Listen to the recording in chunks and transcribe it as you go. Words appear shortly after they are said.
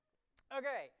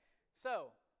Okay,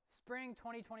 so spring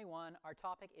 2021, our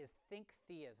topic is think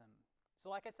theism.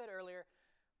 So like I said earlier,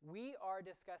 we are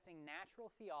discussing natural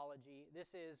theology.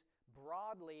 This is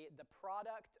broadly the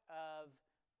product of,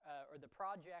 or the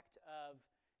project of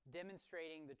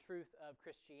demonstrating the truth of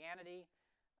Christianity,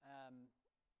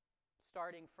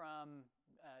 starting from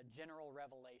general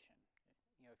revelation,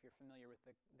 if you're familiar with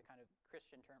the kind of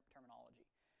Christian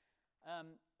terminology.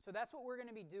 So that's what we're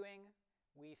going to be doing.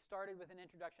 We started with an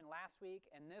introduction last week,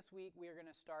 and this week we are going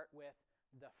to start with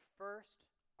the first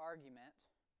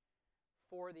argument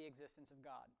for the existence of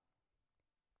God.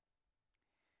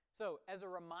 So, as a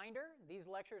reminder,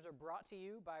 these lectures are brought to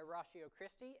you by Ratio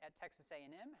Christi at Texas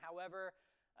A&M. However,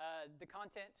 the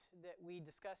content that we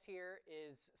discuss here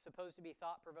is supposed to be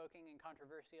thought-provoking and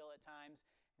controversial at times.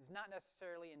 It's not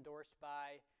necessarily endorsed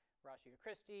by Ratio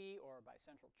Christi or by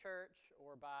Central Church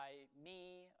or by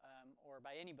me or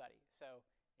by anybody. So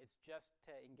it's just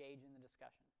to engage in the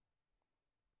discussion.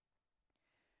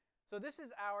 So this is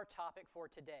our topic for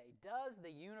today. Does the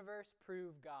universe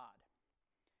prove God?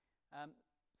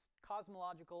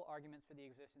 Cosmological arguments for the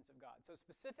existence of God. So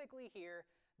specifically here,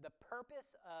 the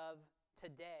purpose of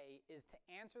today is to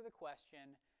answer the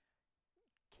question,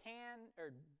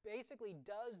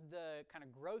 does the kind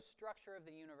of gross structure of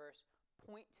the universe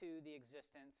point to the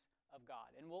existence of God?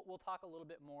 And we'll talk a little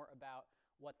bit more about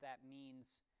what that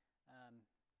means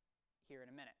here in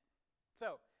a minute.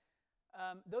 So,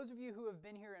 those of you who have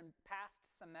been here in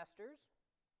past semesters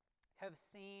have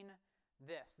seen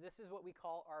this. This is what we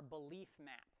call our belief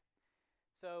map.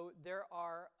 So there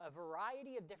are a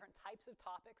variety of different types of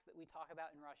topics that we talk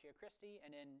about in Ratio Christi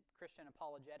and in Christian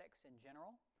apologetics in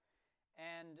general.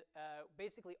 And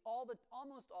basically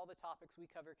almost all the topics we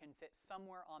cover can fit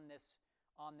somewhere on this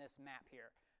map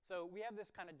here. So we have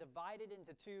this kind of divided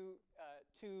into two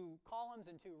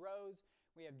columns and two rows.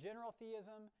 We have general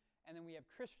theism, and then we have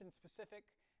Christian specific,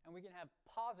 and we can have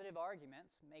positive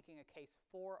arguments, making a case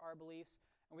for our beliefs,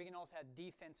 and we can also have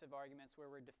defensive arguments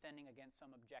where we're defending against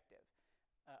some objection.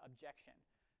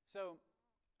 So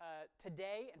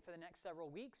today and for the next several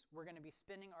weeks, we're going to be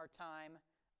spending our time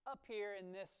up here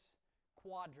in this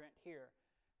quadrant here,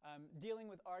 dealing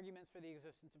with arguments for the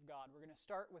existence of God. We're going to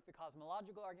start with the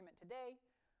cosmological argument today.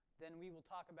 Then we will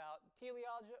talk about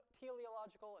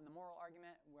teleological and the moral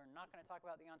argument. We're not going to talk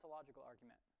about the ontological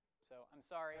argument. So I'm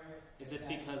sorry. Is it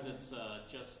because it's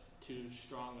just too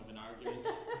strong of an argument,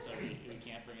 so we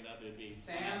can't bring it up? It would be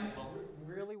Sam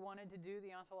really wanted to do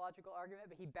the ontological argument,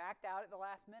 but he backed out at the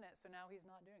last minute, so now he's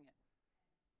not doing it.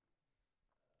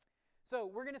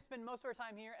 So we're going to spend most of our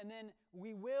time here, and then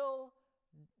we will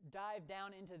dive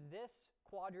down into this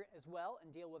quadrant as well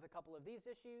and deal with a couple of these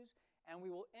issues, and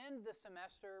we will end the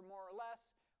semester more or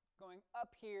less going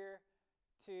up here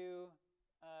to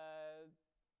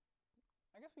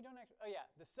I guess we don't actually,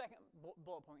 the second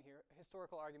bullet point here,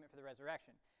 historical argument for the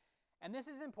resurrection. And this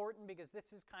is important because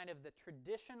this is kind of the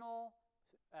traditional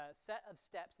set of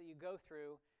steps that you go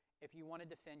through if you want to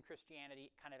defend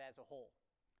Christianity kind of as a whole.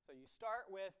 So you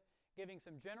start with giving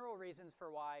some general reasons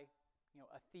for why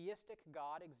a theistic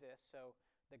God exists, so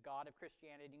the God of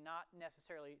Christianity, not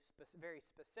necessarily very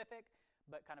specific,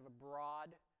 but kind of a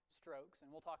broad strokes, and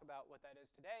we'll talk about what that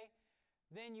is today.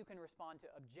 Then you can respond to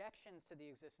objections to the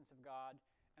existence of God,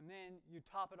 and then you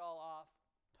top it all off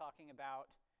talking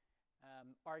about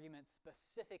arguments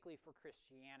specifically for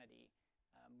Christianity,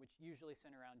 which usually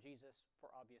center around Jesus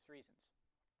for obvious reasons.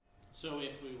 So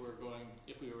if we were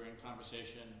in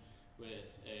conversation with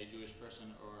a Jewish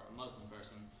person or a Muslim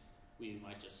person, we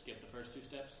might just skip the first two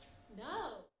steps?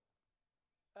 No.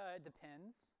 It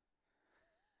depends.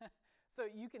 So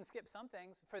you can skip some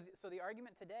things. So the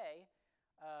argument today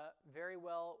very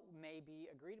well may be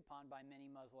agreed upon by many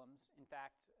Muslims. In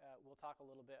fact, we'll talk a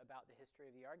little bit about the history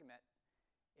of the argument.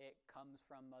 It comes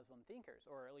from Muslim thinkers,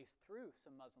 or at least through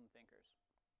some Muslim thinkers.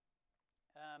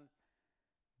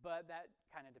 But that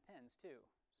kind of depends too.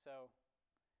 So,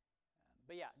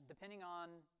 but yeah, depending on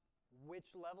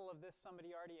which level of this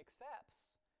somebody already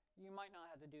accepts, you might not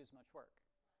have to do as much work.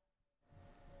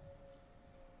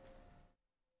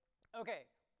 Okay,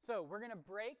 so we're going to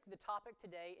break the topic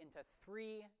today into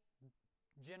three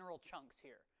general chunks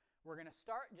here. We're going to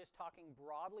start just talking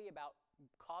broadly about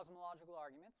cosmological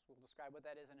arguments. We'll describe what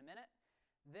that is in a minute.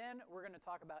 Then we're going to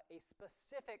talk about a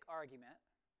specific argument,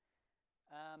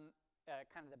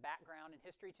 kind of the background and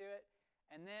history to it.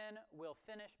 And then we'll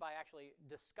finish by actually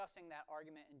discussing that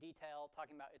argument in detail,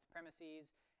 talking about its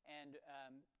premises, and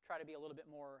try to be a little bit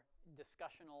more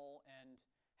discussional and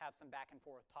have some back and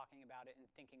forth talking about it and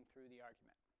thinking through the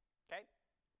argument. Okay?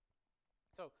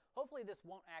 So hopefully this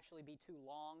won't actually be too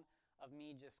long of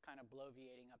me just kind of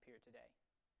bloviating up here today.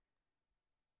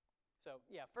 So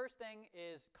yeah, first thing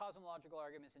is cosmological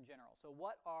arguments in general. So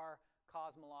what are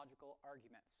cosmological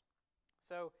arguments?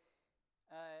 So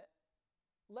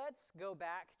let's go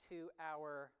back to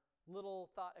our little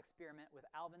thought experiment with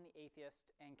Alvin the atheist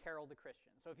and Carol the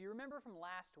Christian. So if you remember from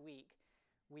last week,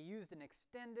 we used an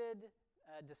extended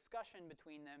discussion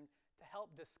between them to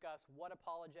help discuss what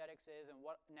apologetics is and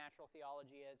what natural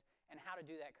theology is and how to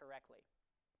do that correctly.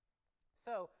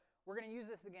 So we're going to use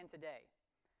this again today.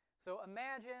 So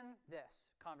imagine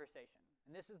this conversation,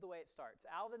 and this is the way it starts.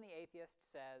 Alvin the atheist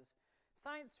says,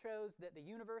 "Science shows that the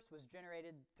universe was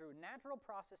generated through natural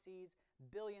processes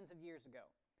billions of years ago.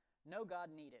 No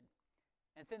God needed.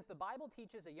 And since the Bible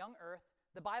teaches a young earth,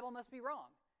 the Bible must be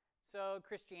wrong. So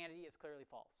Christianity is clearly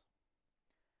false."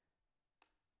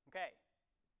 Okay.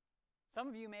 Some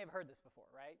of you may have heard this before,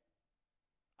 right?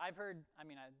 I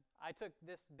took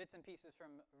this bits and pieces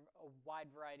from a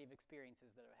wide variety of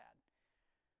experiences that I've had.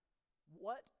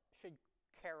 What should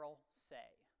Carol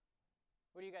say?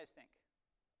 What do you guys think?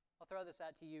 I'll throw this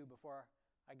out to you before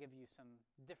I give you some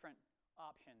different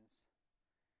options.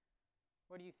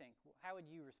 What do you think? How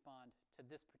would you respond to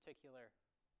this particular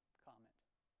comment?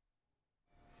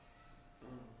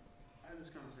 I had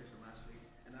this conversation last week,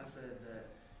 and I said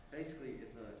that basically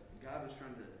if God was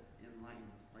trying to enlighten,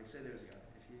 like say there's a God,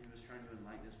 if he was trying to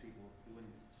enlighten his people, he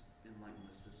wouldn't enlighten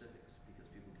the specifics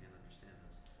because people can't understand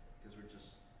us because we're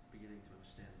just beginning to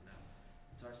understand them now.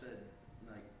 And so I said,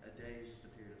 like, a day is just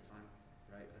a period of time,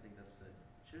 right? I think that's the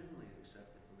generally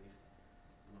accepted belief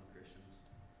among Christians.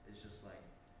 It's just like,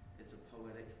 it's a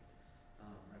poetic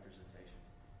representation.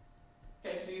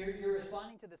 Okay, so you're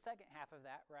responding to the second half of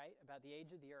that, right? About the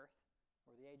age of the earth,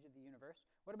 or the age of the universe.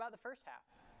 What about the first half?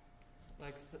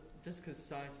 Like, just because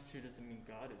science is true doesn't mean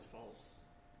God is false.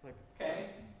 Like,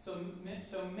 okay, so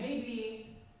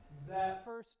maybe that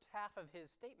first half of his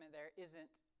statement there isn't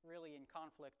really in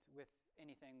conflict with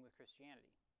anything with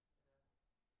Christianity.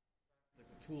 Like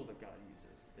the tool that God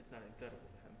uses. It's not identical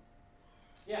to him.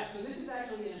 Yeah, so this is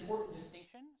actually an important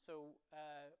distinction. So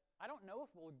I don't know if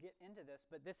we'll get into this,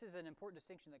 but this is an important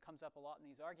distinction that comes up a lot in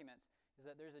these arguments, is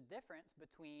that there's a difference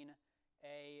between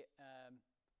a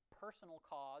personal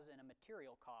cause and a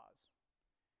material cause.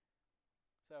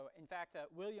 So, in fact,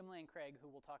 William Lane Craig, who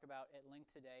we'll talk about at length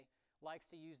today, likes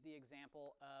to use the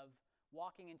example of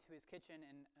walking into his kitchen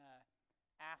and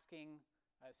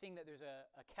seeing that there's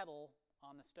a kettle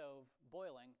on the stove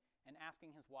boiling, and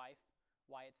asking his wife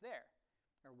why it's there,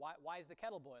 or why is the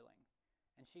kettle boiling?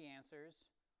 And she answers,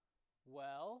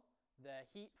 well, the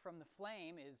heat from the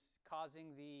flame is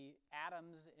causing the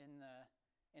atoms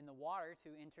in the water to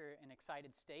enter an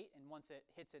excited state, and once it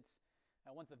hits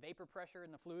once the vapor pressure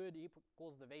in the fluid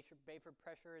equals the vapor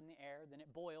pressure in the air, then it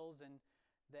boils and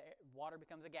the water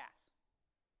becomes a gas.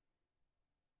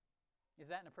 Is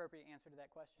that an appropriate answer to that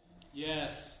question?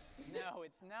 Yes. No,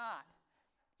 it's not.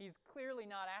 He's clearly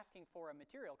not asking for a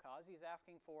material cause. He's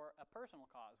asking for a personal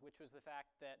cause, which was the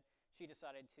fact that she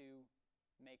decided to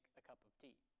make a cup of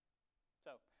tea.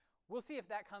 So we'll see if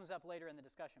that comes up later in the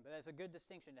discussion, but that's a good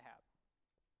distinction to have.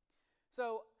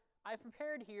 So I've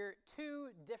prepared here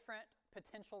two different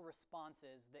potential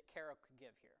responses that Carol could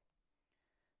give here.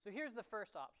 So here's the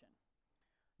first option.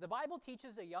 The Bible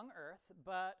teaches a young earth,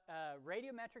 but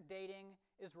radiometric dating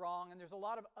is wrong, and there's a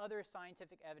lot of other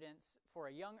scientific evidence for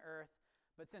a young earth,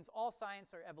 but since all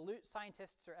scientists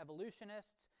are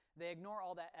evolutionists, they ignore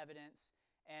all that evidence,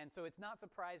 and so it's not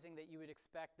surprising that you would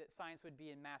expect that science would be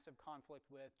in massive conflict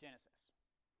with Genesis.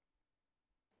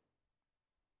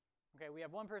 Okay, we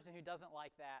have one person who doesn't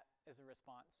like that as a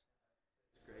response.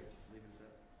 It's great. Leave it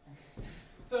at that.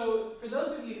 So, for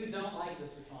those of you who don't like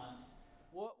this response,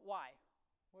 why?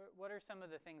 What are some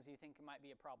of the things you think might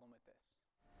be a problem with this?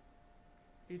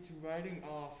 It's writing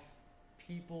off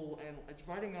people, and it's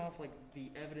writing off like the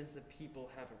evidence that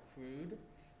people have accrued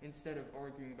instead of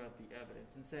arguing about the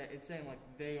evidence. It's saying like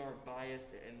they are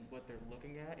biased in what they're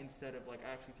looking at instead of like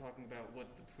actually talking about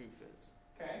what the proof is.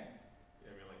 Okay.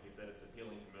 I mean, like you said, it's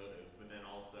appealing to motive, but then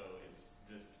also it's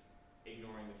just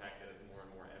ignoring the fact that as more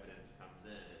and more evidence comes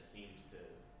in, it seems to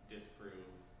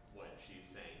disprove what she's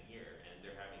saying here, and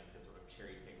they're having to sort of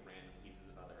cherry pick random pieces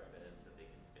of other evidence that they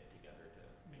can fit together to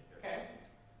make their Okay.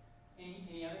 point.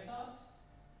 Any other thoughts?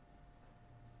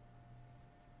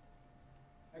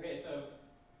 Okay, so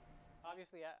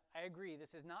obviously I agree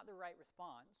this is not the right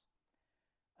response.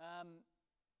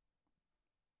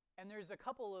 And there's a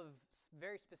couple of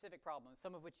very specific problems,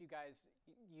 some of which you guys,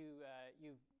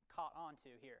 you've caught on to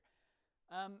here.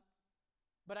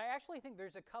 But I actually think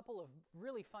there's a couple of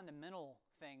really fundamental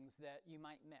things that you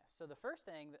might miss. So the first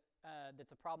thing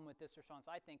that's a problem with this response,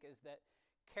 I think, is that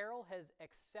Carol has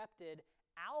accepted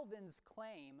Alvin's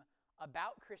claim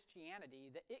about Christianity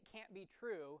that it can't be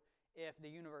true if the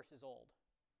universe is old.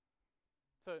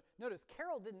 So notice,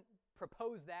 Carol didn't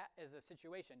propose that as a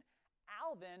situation.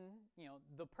 Alvin,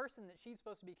 the person that she's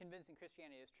supposed to be convincing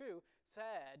Christianity is true,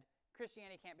 said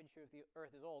Christianity can't be true if the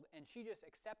earth is old, and she just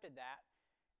accepted that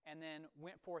and then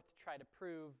went forth to try to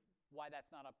prove why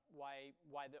that's not why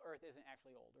the earth isn't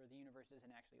actually old, or the universe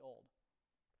isn't actually old.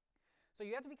 So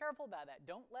you have to be careful about that.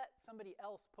 Don't let somebody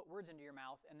else put words into your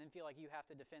mouth and then feel like you have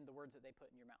to defend the words that they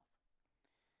put in your mouth.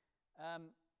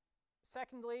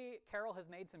 Secondly, Carol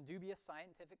has made some dubious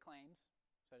scientific claims.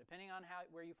 So depending on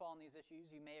where you fall on these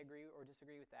issues, you may agree or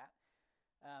disagree with that.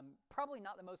 Probably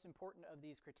not the most important of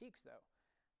these critiques, though.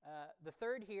 The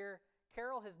third here,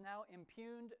 Carol has now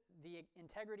impugned the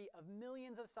integrity of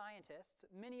millions of scientists,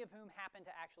 many of whom happen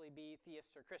to actually be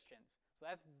theists or Christians. So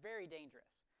that's very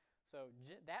dangerous. So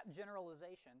that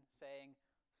generalization, saying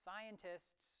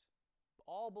scientists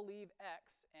all believe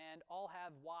X and all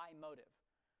have Y motive,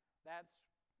 that's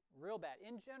real bad.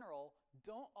 In general,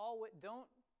 don't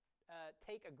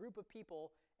take a group of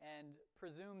people and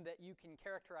presume that you can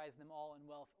characterize them all in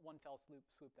one fell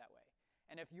swoop that way.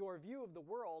 And if your view of the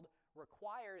world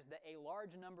requires that a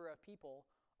large number of people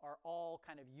are all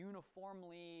kind of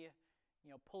uniformly,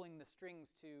 pulling the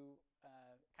strings to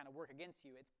kind of work against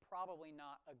you, it's probably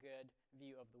not a good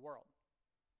view of the world.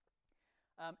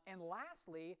 And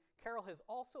lastly, Carol has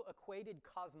also equated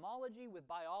cosmology with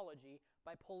biology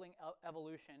by pulling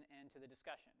evolution into the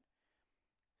discussion.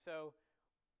 So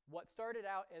what started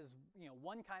out as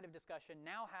one kind of discussion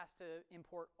now has to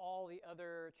import all the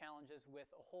other challenges with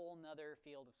a whole nother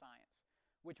field of science,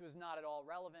 which was not at all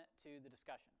relevant to the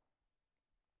discussion,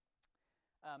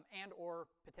 and or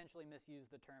potentially misuse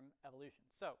the term evolution.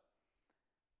 So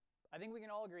I think we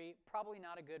can all agree, probably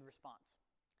not a good response.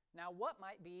 Now, what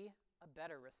might be a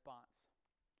better response?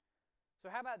 So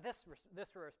how about this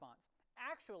response?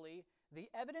 Actually, the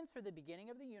evidence for the beginning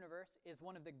of the universe is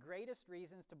one of the greatest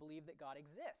reasons to believe that God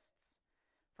exists.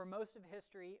 For most of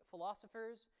history,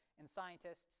 philosophers and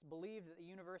scientists believed that the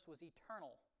universe was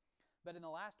eternal. But in the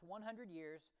last 100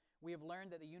 years, we have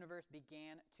learned that the universe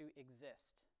began to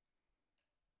exist.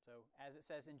 So, as it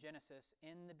says in Genesis,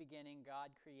 in the beginning, God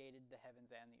created the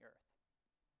heavens and the earth.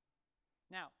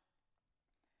 Now,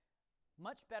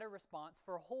 much better response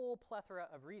for a whole plethora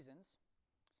of reasons.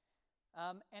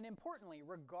 And importantly,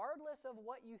 regardless of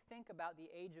what you think about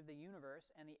the age of the universe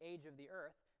and the age of the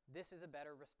earth, this is a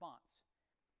better response.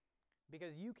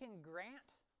 Because you can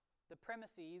grant the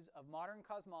premises of modern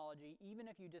cosmology, even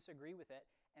if you disagree with it,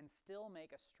 and still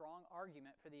make a strong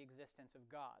argument for the existence of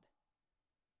God.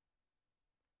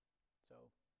 So,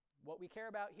 what we care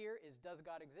about here is, does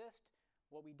God exist?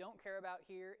 What we don't care about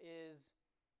here is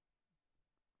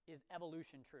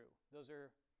evolution true? Those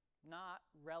are not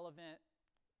relevant,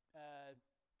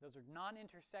 those are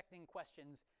non-intersecting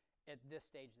questions at this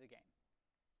stage of the game.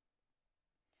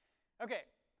 Okay,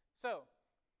 so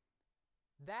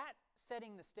that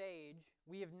setting the stage,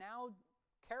 we have now,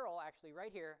 Carol actually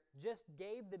right here, just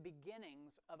gave the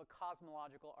beginnings of a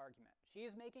cosmological argument. She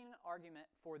is making an argument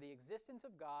for the existence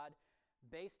of God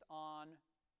based on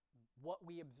what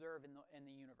we observe in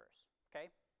the universe,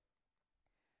 okay?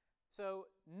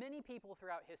 So many people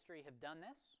throughout history have done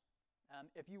this.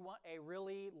 If you want a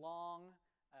really long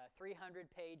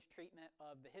 300-page treatment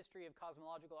of the history of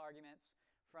cosmological arguments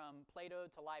from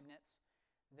Plato to Leibniz,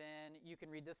 then you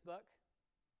can read this book.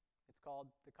 It's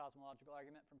called The Cosmological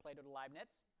Argument from Plato to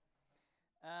Leibniz.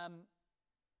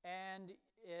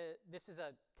 This is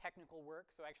a technical work,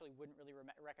 so I actually wouldn't really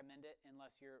recommend it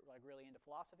unless you're really into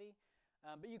philosophy.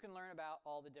 But you can learn about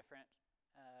all the different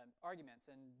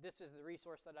arguments, and this is the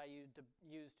resource that I used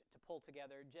to pull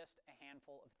together just a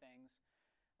handful of things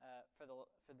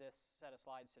for this set of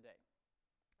slides today.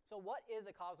 So what is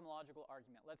a cosmological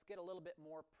argument? Let's get a little bit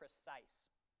more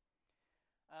precise.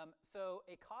 So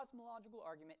a cosmological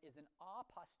argument is an a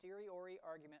posteriori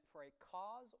argument for a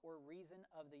cause or reason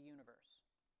of the universe.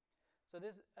 So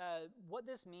what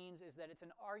this means is that it's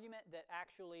an argument that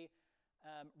actually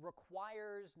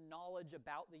requires knowledge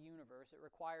about the universe. It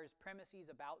requires premises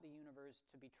about the universe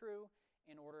to be true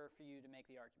in order for you to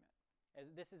make the argument.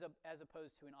 As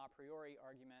opposed to an a priori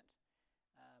argument,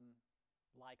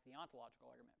 like the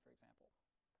ontological argument, for example.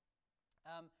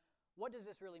 What does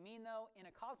this really mean, though? In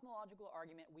a cosmological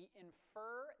argument, we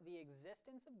infer the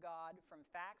existence of God from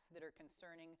facts that are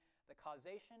concerning the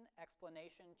causation,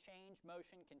 explanation, change,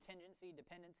 motion, contingency,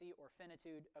 dependency, or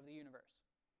finitude of the universe.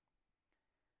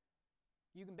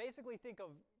 You can basically think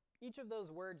of each of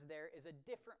those words there is a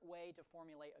different way to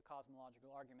formulate a cosmological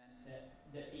argument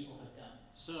that people have done.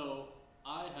 So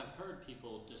I have heard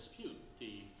people dispute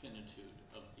the finitude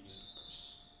of the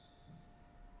universe.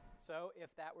 so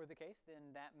if that were the case,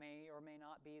 then that may or may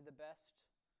not be the best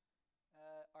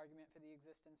argument for the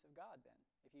existence of God then,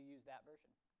 if you use that version.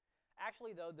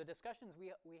 Actually, though, the discussions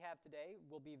we have today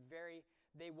will be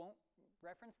they won't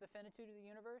reference the finitude of the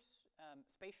universe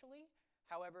spatially.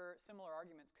 However, similar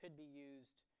arguments could be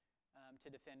used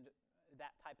to defend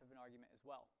that type of an argument as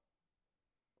well.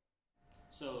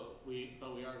 So we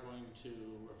are going to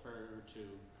refer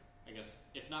to, I guess,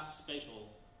 if not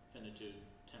spatial finitude,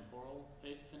 temporal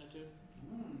finitude?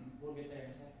 We'll get there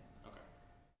in a second. Okay.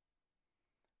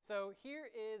 So here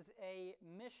is a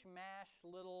mishmash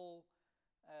little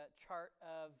chart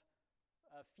of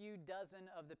a few dozen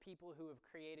of the people who have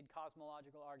created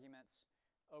cosmological arguments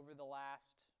over the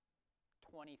last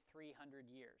 2,300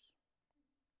 years.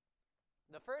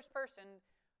 The first person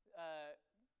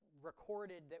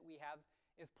recorded that we have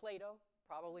is Plato.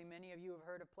 Probably many of you have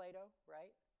heard of Plato,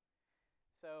 right?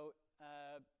 So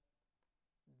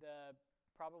the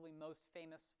probably most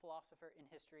famous philosopher in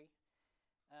history.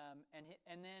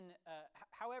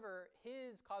 However,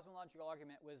 his cosmological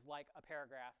argument was like a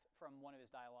paragraph from one of his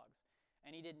dialogues,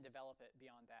 and he didn't develop it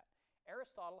beyond that.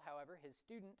 Aristotle, however, his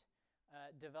student,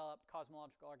 developed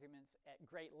cosmological arguments at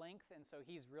great length, and so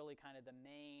he's really kind of the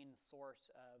main source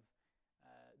of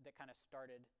that kind of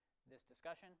started this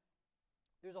discussion.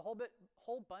 There's a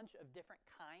whole bunch of different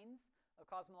kinds of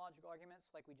cosmological arguments,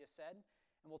 like we just said,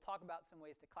 and we'll talk about some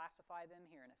ways to classify them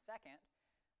here in a second.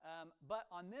 But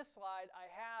on this slide, I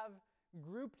have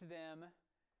grouped them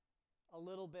a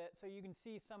little bit so you can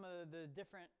see some of the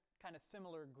different kind of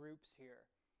similar groups here.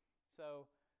 So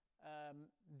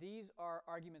these are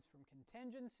arguments from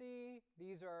contingency.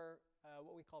 These are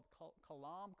what we call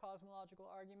Kalam cosmological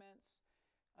arguments.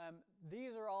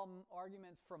 These are all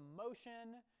arguments from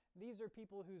motion. These are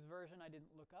people whose version I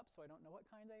didn't look up, so I don't know what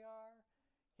kind they are.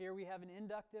 Here we have an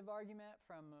inductive argument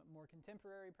from a more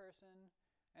contemporary person,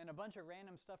 and a bunch of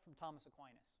random stuff from Thomas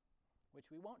Aquinas, which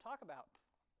we won't talk about.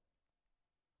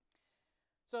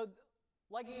 So,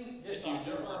 like you just if you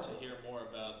do want to hear more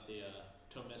about the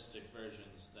Thomistic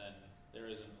versions, then there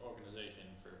is an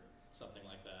organization for something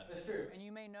like that. That's true. And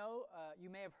you may know, you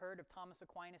may have heard of Thomas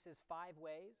Aquinas' 5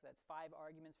 ways. That's 5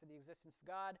 arguments for the existence of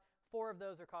God. 4 of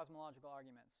those are cosmological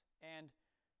arguments. And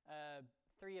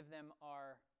 3 of them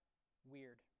are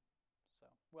weird. So,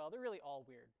 well, they're really all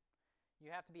weird. You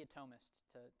have to be a Thomist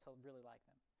to really like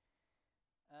them.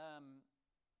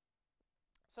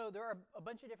 So there are a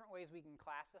bunch of different ways we can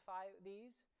classify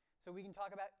these. So we can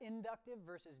talk about inductive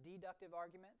versus deductive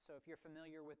arguments. So if you're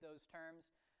familiar with those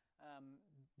terms,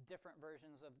 different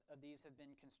versions of these have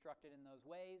been constructed in those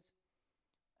ways.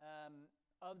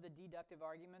 Of the deductive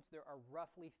arguments, there are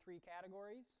roughly 3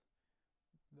 categories.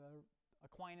 The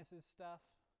Aquinas' stuff,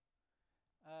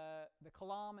 the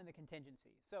Kalam, and the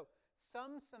contingency. So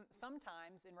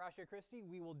sometimes in Ratio Christi,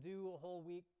 we will do a whole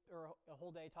week or a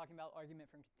whole day talking about argument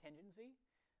from contingency.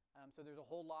 So there's a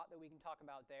whole lot that we can talk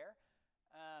about there.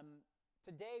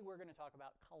 Today, we're going to talk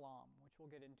about Kalam, which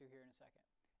we'll get into here in a second.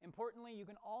 Importantly, you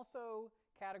can also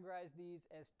categorize these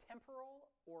as temporal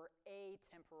or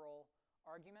atemporal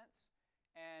arguments.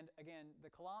 And again, the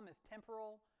Kalam is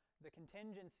temporal, the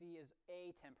contingency is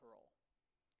atemporal.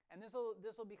 And this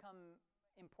will become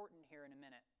important here in a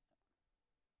minute.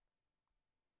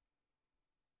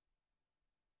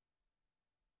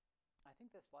 I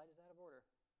think this slide is out of order.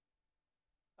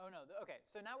 Oh, no. Okay,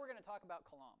 so now we're going to talk about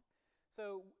Kalam.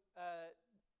 So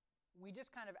we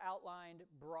just kind of outlined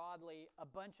broadly a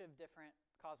bunch of different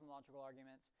cosmological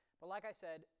arguments. But like I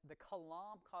said, the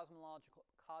Kalam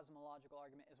cosmological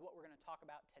argument is what we're going to talk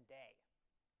about today.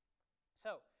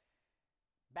 So,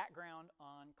 background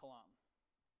on Kalam.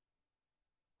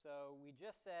 So we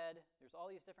just said there's all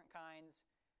these different kinds.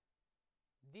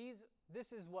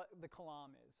 This is what the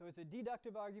Kalam is. So it's a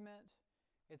deductive argument.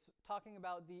 It's talking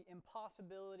about the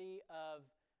impossibility of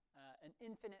an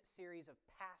infinite series of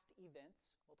past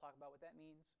events. We'll talk about what that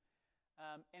means.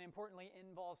 And importantly, it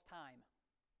involves time.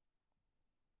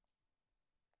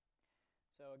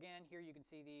 So again, here you can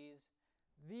see these.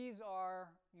 These are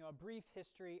a brief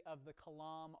history of the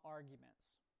Kalam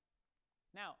arguments.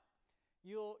 Now,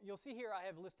 you'll see here I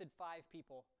have listed 5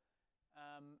 people.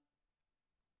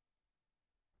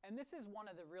 And this is one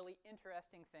of the really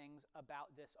interesting things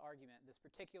about this argument, this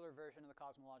particular version of the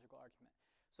cosmological argument.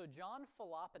 So John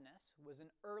Philoponus was an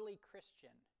early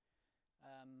Christian,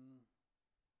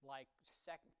 like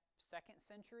 2nd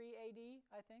century AD,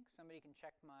 I think. Somebody can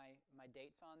check my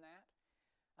dates on that.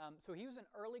 So he was an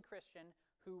early Christian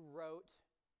who wrote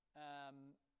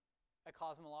a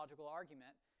cosmological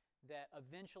argument that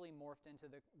eventually morphed into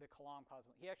the Kalam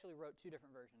cosmology. He actually wrote 2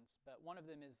 different versions, but one of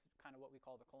them is kind of what we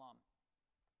call the Kalam.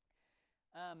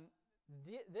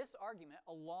 This argument,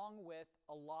 along with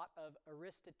a lot of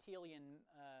Aristotelian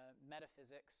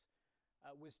metaphysics,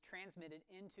 was transmitted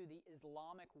into the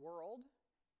Islamic world,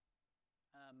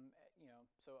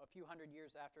 so a few hundred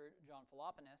years after John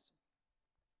Philoponus.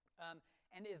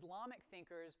 And Islamic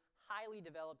thinkers highly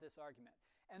developed this argument.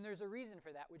 And there's a reason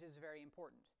for that, which is very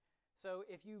important. So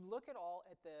if you look at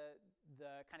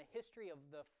the kind of history of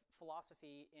the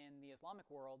philosophy in the Islamic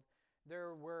world,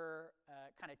 there were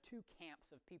kind of two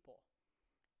camps of people.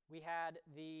 We had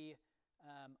the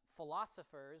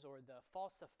philosophers, or the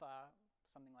falsafa,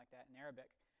 something like that in Arabic,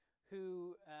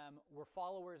 who were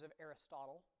followers of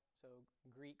Aristotle, so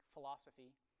Greek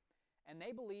philosophy, and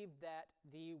they believed that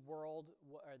the world,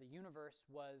 or the universe,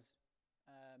 was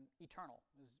eternal,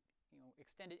 was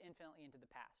extended infinitely into the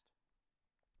past.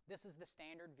 This is the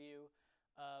standard view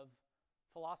of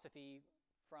philosophy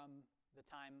from the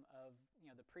time of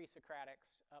the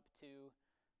pre-Socratics up to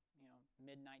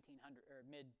mid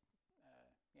 1900s.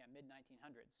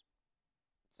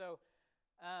 So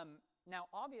now,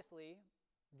 obviously,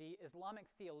 the Islamic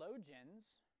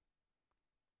theologians,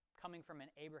 coming from an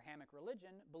Abrahamic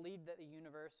religion, believed that the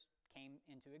universe came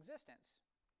into existence.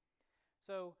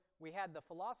 So we had the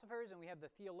philosophers and we have the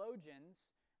theologians.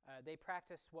 They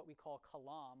practiced what we call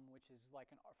Kalam, which is like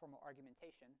a form of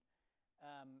argumentation.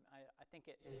 I think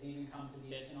it has even come to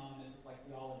be synonymous with like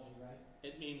theology, right?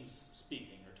 It means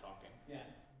speaking or talking. Yeah.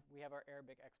 We have our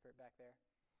Arabic expert back there.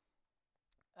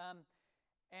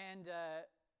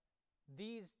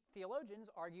 These theologians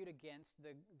argued against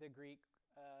the Greek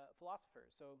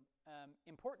philosophers. So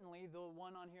importantly, the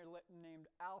one on here named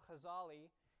Al-Ghazali,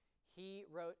 he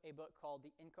wrote a book called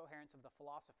The Incoherence of the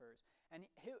Philosophers. And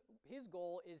his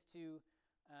goal is to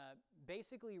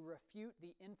basically refute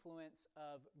the influence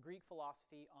of Greek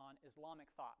philosophy on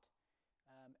Islamic thought.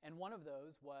 And one of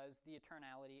those was the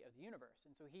eternality of the universe.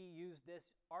 And so he used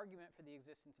this argument for the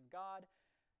existence of God,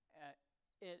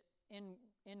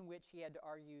 in which he had to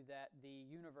argue that the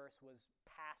universe was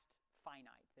past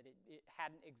finite, that it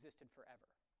hadn't existed forever.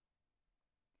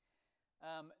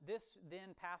 This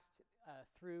then passed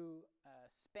through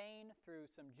Spain, through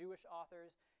some Jewish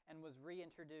authors, and was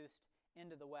reintroduced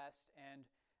into the West. And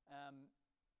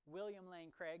William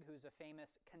Lane Craig, who's a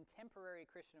famous contemporary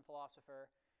Christian philosopher,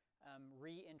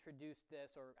 reintroduced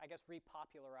this, or I guess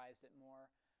repopularized it more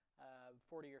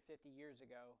 40 or 50 years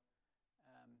ago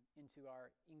into our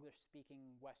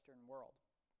English-speaking Western world.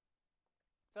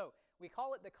 So we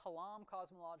call it the Kalam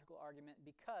cosmological argument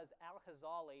because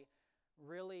Al-Ghazali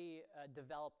really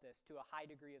developed this to a high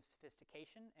degree of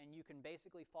sophistication, and you can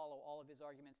basically follow all of his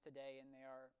arguments today, and they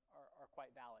are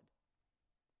quite valid.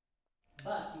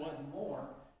 But you have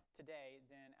more today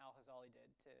than Al-Ghazali did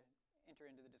to enter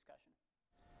into the discussion.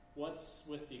 What's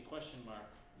with the question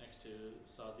mark next to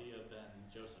Sadia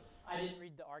ben Joseph? I didn't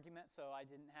read the argument, so I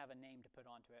didn't have a name to put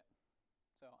onto it.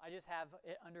 So I just have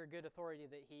it under good authority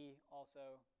that he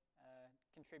also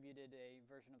contributed a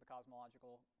version of the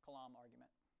cosmological Kalam argument.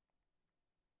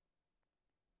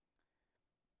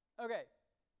 Okay,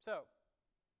 so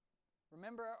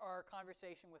remember our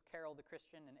conversation with Carol the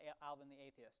Christian and Alvin the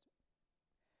atheist.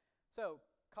 So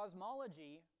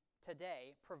cosmology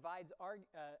today provides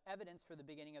evidence for the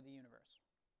beginning of the universe.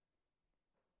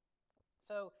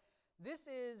 So this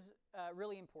is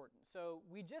really important. So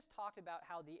we just talked about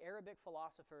how the Arabic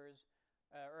philosophers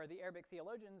or the Arabic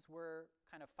theologians were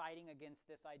kind of fighting against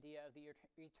this idea of the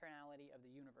eternality of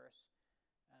the universe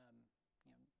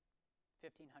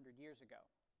 1,500 years ago.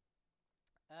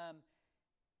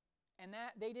 And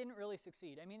that they didn't really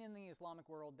succeed. I mean, in the Islamic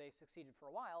world, they succeeded for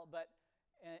a while, but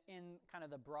in kind of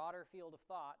the broader field of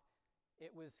thought, it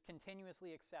was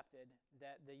continuously accepted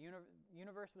that the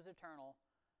universe was eternal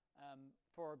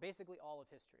for basically all of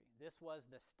history. This was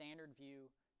the standard view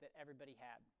that everybody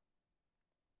had.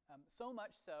 So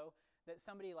much so that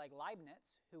somebody like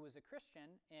Leibniz, who was a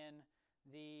Christian in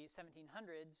the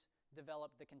 1700s,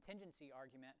 developed the contingency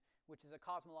argument, which is a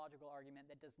cosmological argument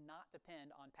that does not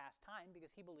depend on past time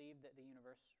because he believed that the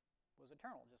universe was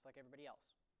eternal, just like everybody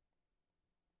else.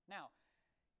 Now,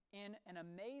 in an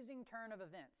amazing turn of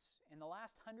events, in the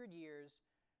last 100 years,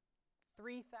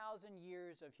 3,000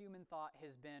 years of human thought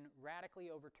has been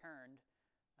radically overturned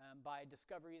by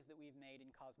discoveries that we've made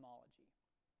in cosmology.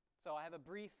 So I have a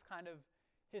brief kind of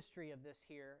history of this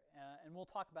here, and we'll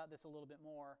talk about this a little bit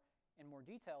more in more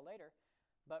detail later.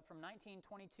 But from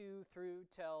 1922 through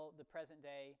till the present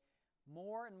day,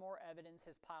 more and more evidence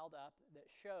has piled up that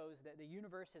shows that the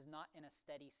universe is not in a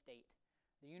steady state.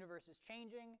 The universe is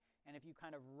changing, and if you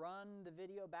kind of run the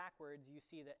video backwards, you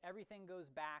see that everything goes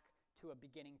back to a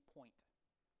beginning point.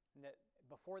 And that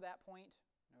before that point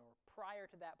or prior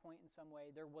to that point in some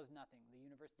way, there was nothing. The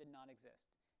universe did not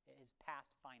exist. It is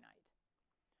past finite.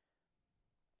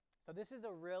 So this is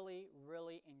a really,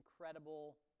 really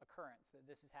incredible occurrence that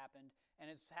this has happened, and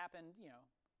it's happened,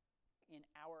 in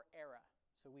our era.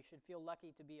 So we should feel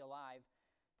lucky to be alive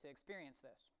to experience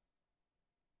this.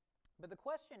 But the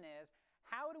question is,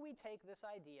 how do we take this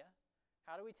idea,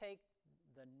 how do we take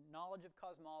the knowledge of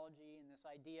cosmology and this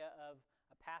idea of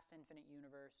a past infinite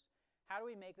universe, how do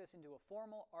we make this into a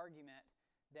formal argument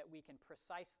that we can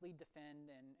precisely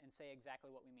defend and say exactly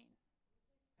what we mean?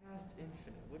 Past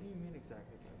infinite. What do you mean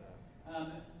exactly by that?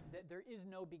 That there is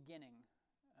no beginning,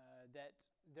 that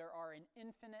there are an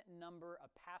infinite number of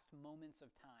past moments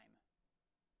of time.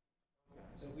 Okay.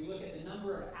 So if we look at the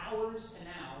number of hours to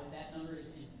now, that number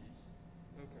is infinite.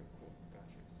 Okay, cool.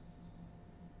 Gotcha.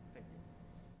 Thank you.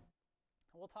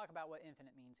 We'll talk about what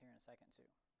infinite means here in a second, too.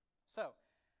 So,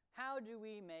 how do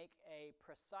we make a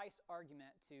precise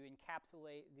argument to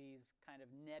encapsulate these kind of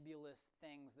nebulous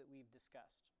things that we've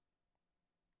discussed?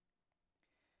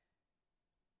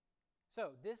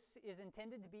 So, this is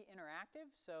intended to be interactive,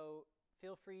 so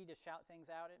feel free to shout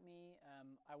things out at me.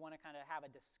 I want to kind of have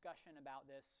a discussion about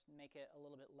this, make it a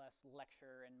little bit less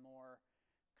lecture and more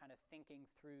kind of thinking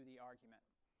through the argument.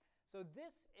 So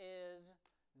this is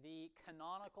the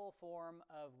canonical form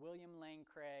of William Lane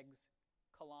Craig's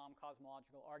Kalam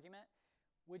cosmological argument,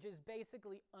 which is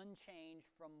basically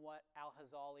unchanged from what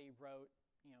Al-Ghazali wrote,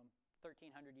 1,300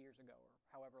 years ago, or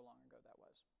however long ago that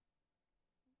was.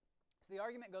 So the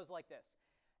argument goes like this.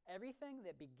 Everything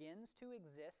that begins to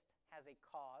exist has a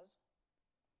cause.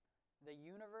 The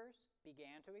universe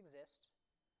began to exist.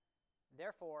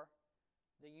 Therefore,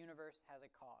 the universe has a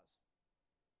cause.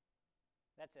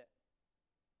 That's it.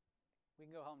 We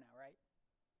can go home now, right?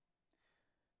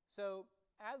 So,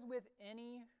 as with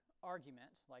any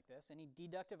argument like this, any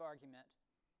deductive argument,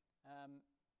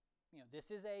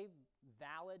 this is a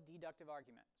valid deductive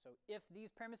argument. So, if these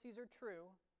premises are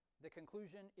true, the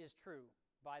conclusion is true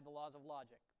by the laws of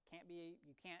logic.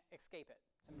 You can't escape it.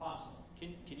 It's impossible.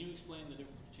 Can you explain the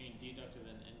difference between deductive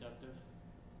and inductive?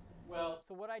 Well,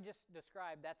 so what I just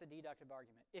described, that's a deductive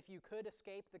argument. If you could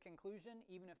escape the conclusion,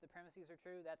 even if the premises are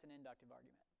true, that's an inductive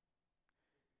argument.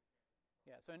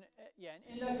 Yeah, so an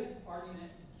inductive argument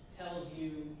tells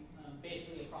you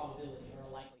basically a probability or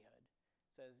a likelihood.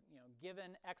 It says,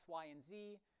 given X, Y, and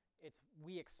Z,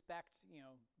 we expect,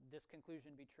 this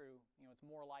conclusion to be true. It's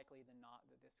more likely than not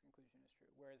that this conclusion is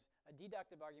true. Whereas a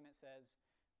deductive argument says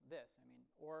this,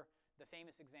 or the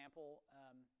famous example,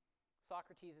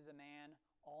 Socrates is a man,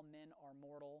 all men are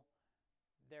mortal,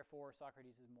 therefore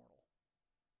Socrates is mortal.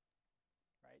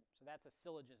 Right? So that's a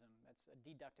syllogism. That's a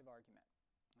deductive argument.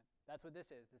 That's what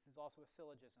this is. This is also a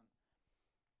syllogism.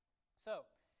 So,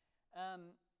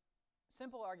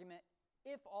 simple argument,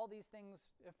 if all these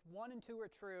things, if 1 and 2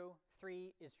 are true,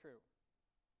 3 is true.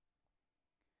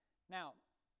 Now,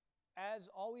 as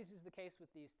always is the case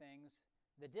with these things,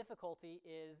 the difficulty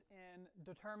is in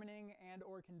determining and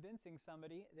or convincing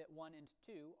somebody that 1 and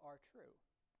 2 are true.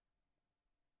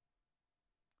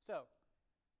 So,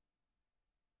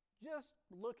 just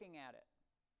looking at it,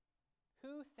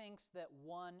 who thinks that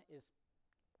 1 is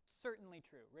certainly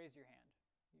true? Raise your hand.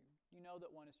 You know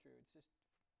that 1 is true. It's just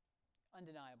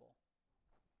undeniable.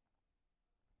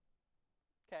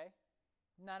 Okay.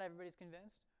 Not everybody's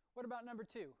convinced. What about number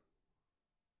 2?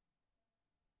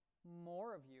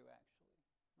 More of you,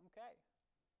 actually. Okay.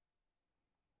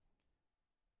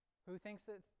 Who thinks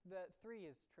that 3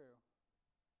 is true?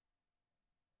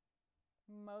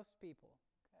 Most people.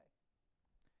 Okay.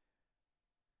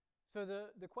 So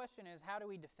the question is, how do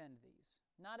we defend these?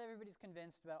 Not everybody's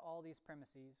convinced about all these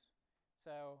premises.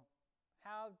 So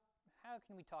how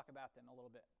can we talk about them a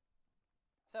little bit?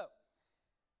 So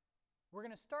we're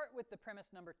going to start with the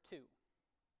premise number 2,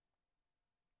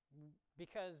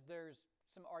 because there's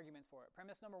some arguments for it.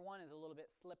 Premise number 1 is a little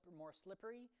bit more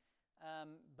slippery,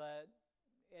 but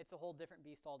it's a whole different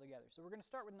beast altogether. So we're going to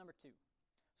start with number 2.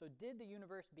 So did the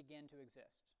universe begin to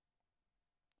exist?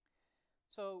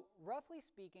 So roughly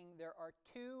speaking, there are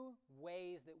 2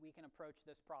 ways that we can approach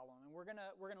this problem, and we're going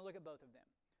to look at both of them.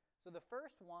 So the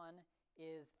first one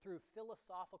is through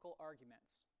philosophical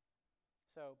arguments.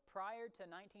 So prior to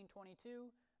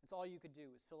 1922, that's all you could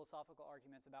do was philosophical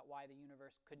arguments about why the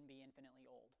universe couldn't be infinitely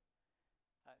old.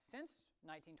 Since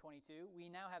 1922, we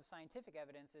now have scientific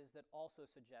evidences that also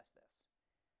suggest this.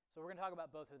 So we're going to talk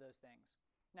about both of those things.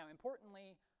 Now,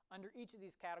 importantly, under each of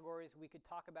these categories, we could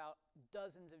talk about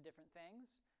dozens of different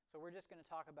things. So we're just going to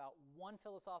talk about one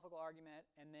philosophical argument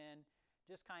and then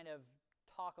just kind of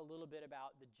talk a little bit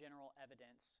about the general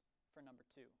evidence for number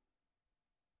 2.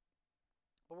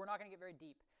 But we're not going to get very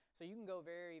deep So you can go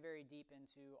very, very deep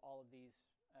into all of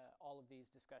these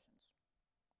discussions.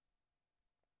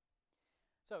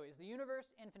 So is the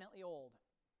universe infinitely old?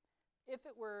 If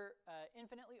it were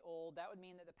infinitely old, that would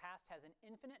mean that the past has an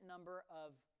infinite number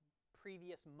of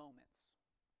previous moments,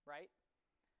 right?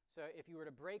 So if you were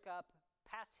to break up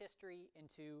past history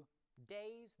into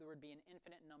days, there would be an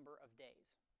infinite number of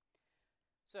days.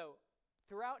 So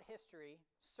throughout history,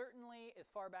 certainly as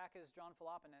far back as John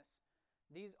Philoponus,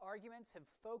 these arguments have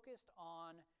focused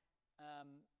on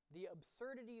the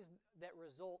absurdities that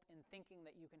result in thinking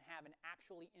that you can have an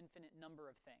actually infinite number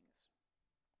of things.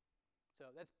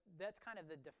 So that's kind of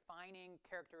the defining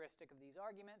characteristic of these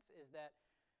arguments, is that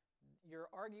you're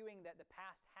arguing that the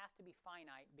past has to be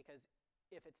finite, because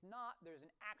if it's not, there's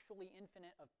an actually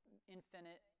infinite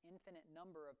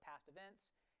number of past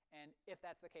events, and if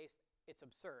that's the case, it's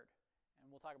absurd. And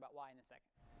we'll talk about why in a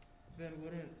second. Then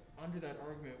under that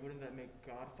argument, wouldn't that make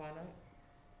God finite?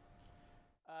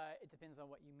 It depends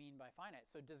on what you mean by finite.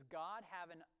 So does God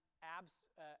have an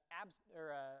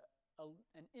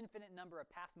infinite number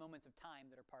of past moments of time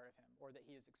that are part of him, or that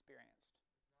he has experienced?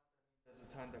 At the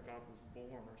time that God was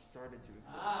born or started to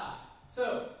exist.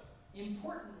 So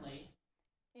importantly,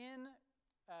 in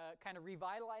kind of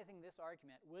revitalizing this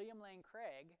argument, William Lane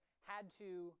Craig had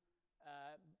to,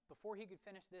 before he could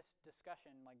finish this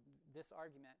discussion, like this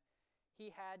argument, he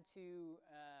had to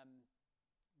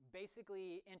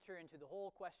basically enter into the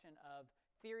whole question of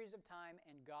theories of time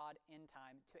and God in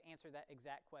time to answer that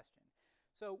exact question.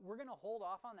 So we're going to hold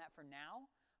off on that for now,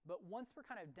 but once we're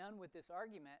kind of done with this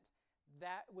argument,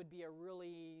 that would be a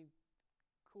really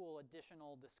cool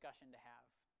additional discussion to have.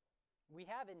 We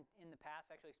have in the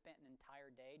past actually spent an entire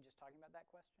day just talking about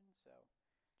that question, so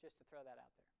just to throw that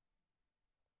out there.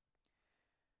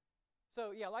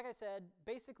 So yeah, like I said,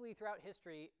 basically throughout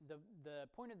history, the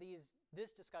point of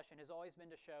this discussion has always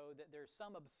been to show that there's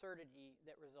some absurdity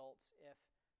that results if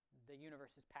the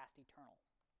universe is past eternal.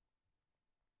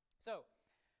 So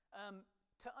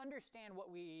to understand what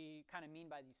we kind of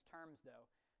mean by these terms, though,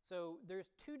 so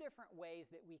there's two different ways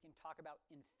that we can talk about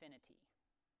infinity,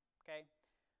 okay?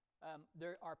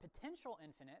 There are potential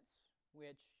infinites,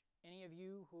 which any of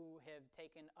you who have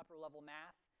taken upper-level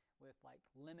math with like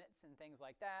limits and things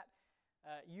like that,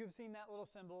 you've seen that little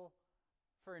symbol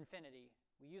for infinity.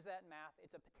 We use that in math.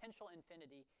 It's a potential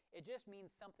infinity. It just means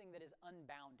something that is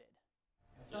unbounded.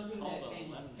 Something that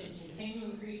can continue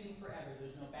increasing forever.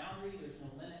 There's no boundary, there's no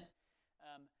limit.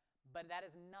 But that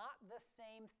is not the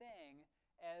same thing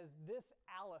as this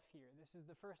aleph here. This is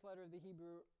the first letter of the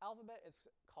Hebrew alphabet. It's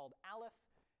called aleph.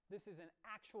 This is an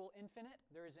actual infinite.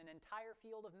 There is an entire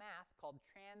field of math called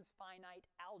transfinite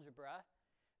algebra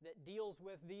that deals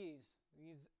with these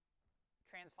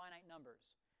transfinite numbers,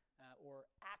 or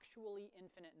actually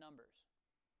infinite numbers.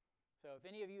 So if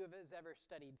any of you have ever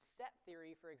studied set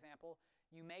theory, for example,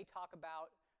 you may talk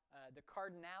about the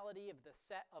cardinality of the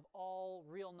set of all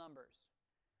real numbers,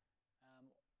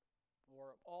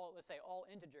 or let's say all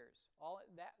integers.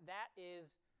 That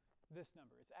is this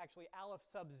number. It's actually aleph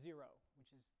sub 0,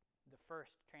 which is the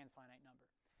first transfinite number.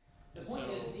 The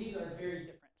point is, these are very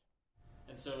different.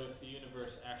 And so if the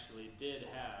universe actually did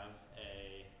have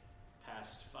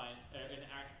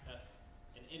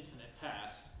an infinite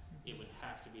past, it would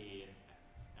have to be an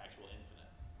actual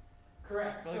infinite.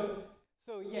 Correct.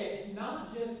 So yeah, it's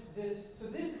not just this. So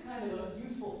this is kind of a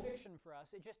useful fiction for us.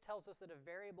 It just tells us that a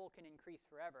variable can increase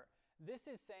forever. This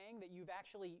is saying that you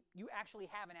actually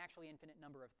have an actually infinite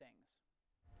number of things.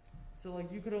 So like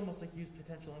you could almost like use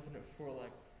potential infinite for like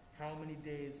how many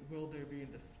days will there be in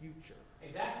the future?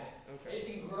 Exactly. Okay. It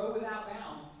can grow without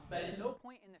bound, but at no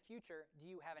point in the future do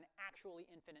you have an actually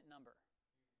infinite number.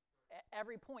 At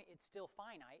every point it's still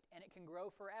finite, and it can grow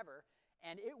forever,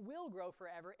 and it will grow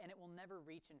forever, and it will never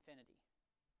reach infinity.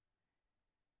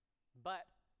 But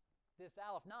this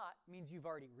aleph not means you've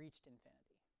already reached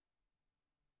infinity.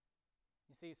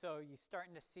 You see, so you're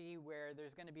starting to see where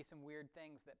there's going to be some weird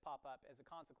things that pop up as a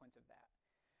consequence of that.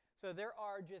 So there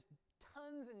are just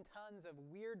tons and tons of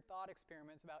weird thought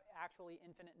experiments about actually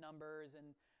infinite numbers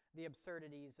and the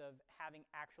absurdities of having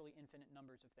actually infinite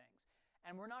numbers of things.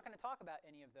 And we're not going to talk about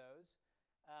any of those,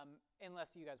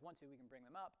 unless you guys want to, we can bring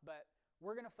them up. But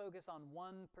we're going to focus on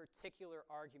one particular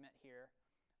argument here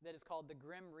that is called the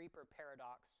Grim Reaper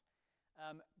paradox.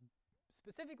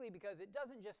 Specifically because it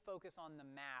doesn't just focus on the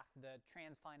math, the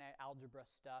transfinite algebra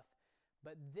stuff,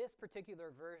 but this particular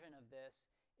version of this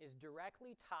is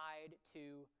directly tied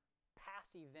to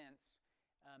past events.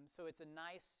 So it's a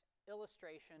nice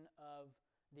illustration of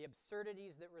the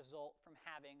absurdities that result from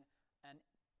having an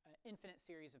infinite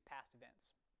series of past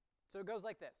events. So it goes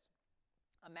like this.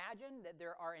 Imagine that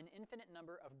there are an infinite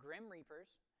number of Grim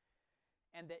Reapers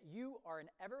and that you are an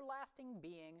everlasting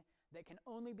being that can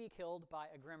only be killed by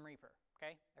a Grim Reaper.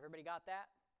 Okay? Everybody got that?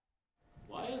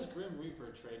 Why is Grim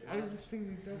Reaper I was trademarked? just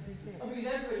thinking the exact same thing. Well, because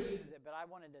everybody uses it, but I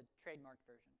wanted a trademarked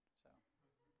version.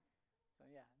 So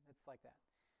yeah, it's like that.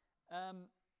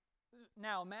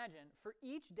 Now imagine, for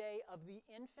each day of the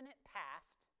infinite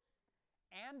past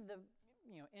and the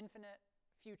infinite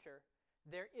future,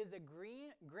 there is a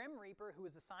Grim Reaper who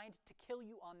is assigned to kill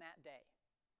you on that day.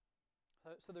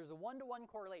 So there's a one-to-one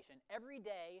correlation. Every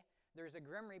day there's a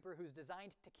Grim Reaper who's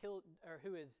designed to kill, or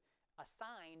who is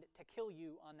assigned to kill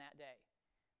you on that day.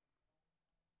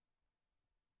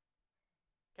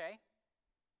 Okay?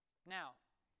 Now,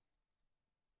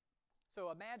 so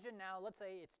imagine now, let's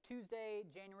say it's Tuesday,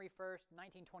 January 1st,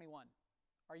 1921.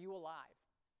 Are you alive?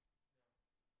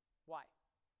 Why?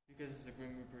 Because it's a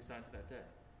Grim Reaper assigned to that day.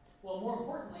 Well, more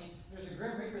importantly, there's a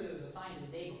Grim Reaper that was assigned to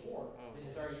the day before that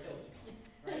has already killed you.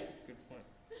 Right? Good point.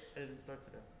 It didn't start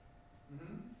today.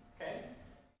 Okay.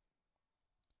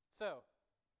 So,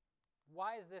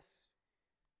 why is this?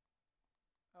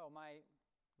 Oh, my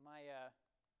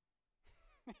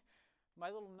my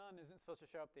little nun isn't supposed to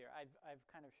show up there. I've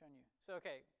kind of shown you. So,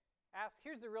 okay,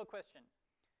 here's the real question.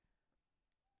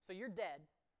 So you're dead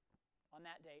on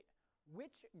that date.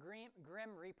 Which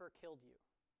Grim Reaper killed you?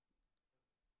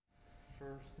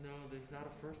 First, no, there's not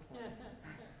a first one.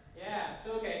 Yeah,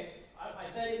 so okay, I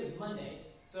said it was Monday,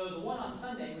 so the one on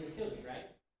Sunday would have killed you, right?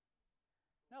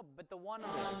 No, but the one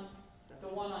on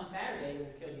Saturday would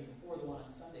have killed you before the one on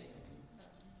Sunday killed you.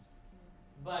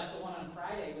 But the one on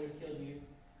Friday would have killed you.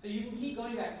 So you can keep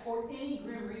going back. For any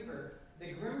Grim Reaper,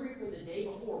 the Grim Reaper the day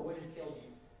before would have killed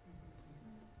you.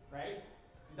 Right?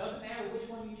 It doesn't matter which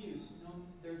one you choose.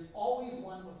 There's always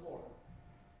one before.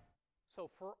 So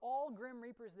for all Grim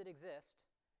Reapers that exist,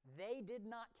 they did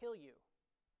not kill you.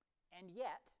 And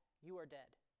yet, you are dead.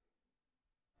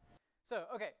 So,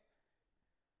 okay.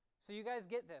 So you guys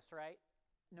get this, right?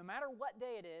 No matter what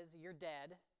day it is, you're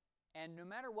dead. And no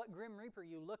matter what Grim Reaper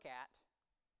you look at,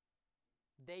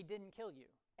 they didn't kill you.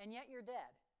 And yet you're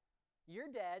dead. You're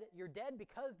dead. You're dead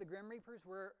because the Grim Reapers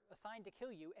were assigned to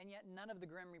kill you, and yet none of the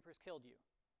Grim Reapers killed you.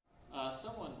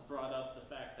 Someone brought up the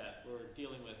fact that we're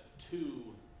dealing with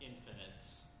two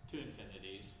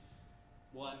infinities.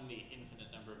 One, the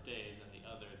infinite number of days, and the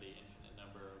other, the infinite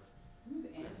number of... Who's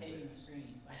annotating the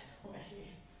screens, by the way?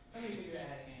 Somebody figured out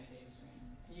how to annotate the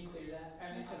screen. Can you clear that?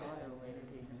 I mean,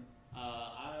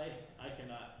 I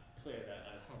cannot clear that,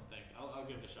 I don't think. I'll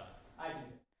give it a shot. I can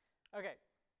do it. Okay.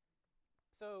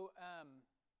 So,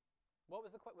 what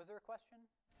was was there a question?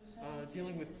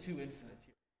 Dealing with two infinites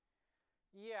here.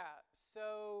 Yeah,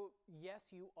 so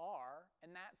yes, you are,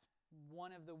 and that's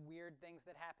one of the weird things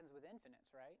that happens with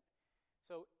infinites, right?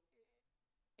 So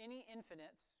any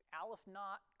infinites, aleph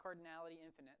not cardinality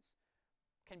infinites,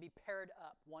 can be paired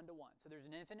up one-to-one. So there's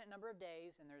an infinite number of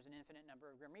days, and there's an infinite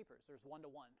number of Grim Reapers. There's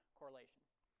one-to-one correlation.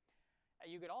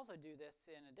 You could also do this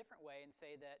in a different way and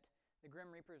say that the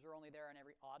Grim Reapers are only there on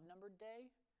every odd-numbered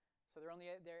day, so they're only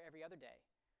there every other day.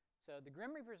 So the Grim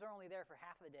Reapers are only there for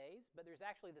half of the days, but there's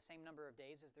actually the same number of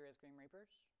days as there is Grim Reapers.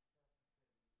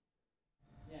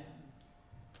 Yeah.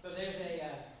 So there's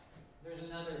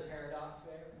another paradox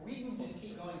there. We can just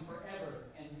keep going forever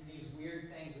and these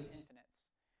weird things with infinites.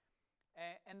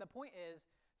 And the point is,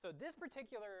 so this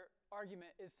particular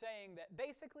argument is saying that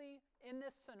basically in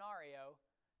this scenario,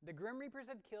 the Grim Reapers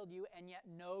have killed you, and yet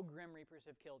no Grim Reapers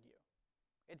have killed you.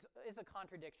 It's a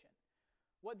contradiction.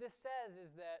 What this says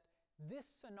is that this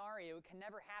scenario can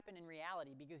never happen in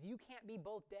reality because you can't be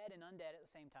both dead and undead at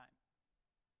the same time.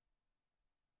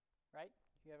 Right?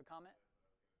 Do you have a comment?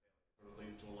 Sort of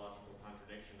leads to a logical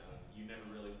contradiction of you never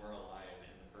really were alive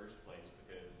in the first place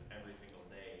because every single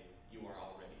day you are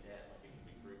already dead. Like it can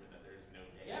be proven that there's no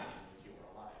day in which you were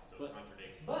alive. So it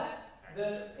contradicts. But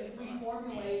if we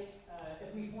formulate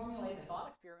the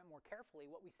thought experiment more carefully,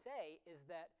 what we say is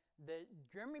that the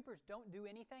Grim Reapers don't do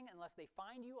anything unless they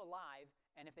find you alive,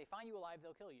 and if they find you alive,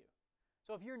 they'll kill you.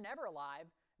 So if you're never alive,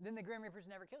 then the Grim Reapers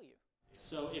never kill you.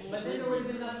 So if but then there would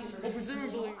have been nothing for them presumably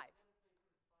to be alive.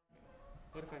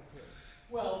 What if I could?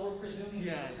 Well, we're presuming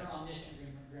that they're omniscient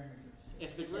Grim Reapers.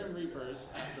 If the Grim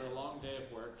Reapers, after a long day of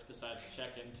work, decide to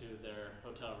check into their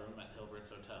hotel room at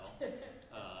Hilbert's Hotel,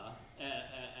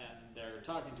 and they're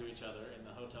talking to each other in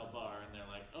the hotel bar, and they're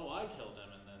like, "Oh, I killed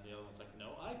him," and then the other one's like,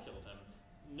 "No, I killed him."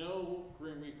 No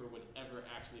Grim Reaper would ever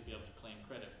actually be able to claim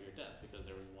credit for your death because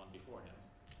there was one before him.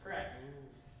 Correct.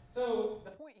 So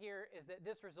the point here is that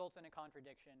this results in a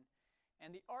contradiction,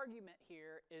 and the argument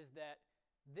here is that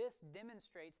this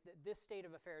demonstrates that this state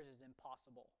of affairs is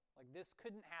impossible. Like this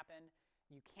couldn't happen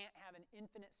You can't have an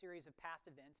infinite series of past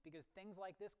events because things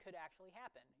like this could actually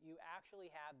happen. You actually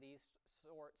have these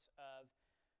sorts of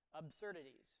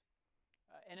absurdities.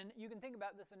 And you can think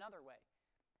about this another way.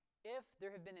 If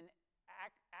there have been an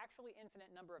actually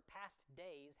infinite number of past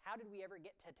days, how did we ever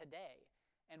get to today?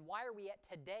 And why are we at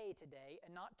today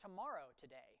and not tomorrow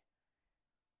today?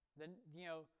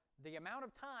 The amount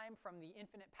of time from the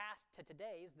infinite past to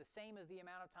today is the same as the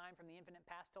amount of time from the infinite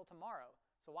past till tomorrow.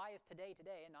 So why is today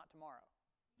and not tomorrow?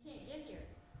 You can't get here.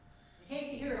 You can't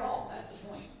get here at all. That's the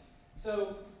point.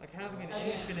 So, like having an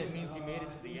infinite means you made it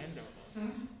to the end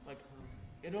almost. Like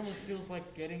it almost feels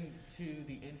like getting to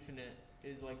the infinite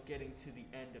is like getting to the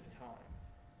end of time.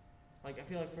 Like I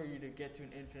feel like for you to get to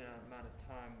an infinite amount of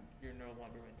time, you're no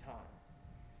longer in time.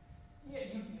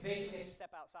 Yeah, you basically have to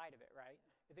step outside of it, right?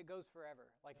 If it goes forever,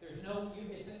 like there's no.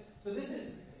 So this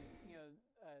is,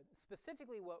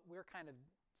 specifically what we're kind of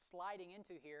sliding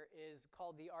into here is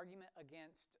called the argument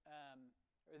against,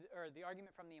 or the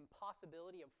argument from the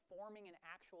impossibility of forming an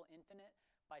actual infinite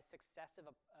by successive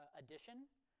addition.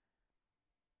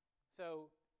 So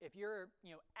if you're,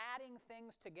 adding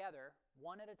things together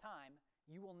one at a time,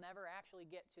 you will never actually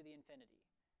get to the infinity.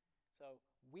 So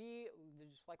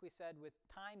just like we said, with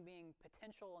time being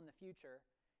potential in the future,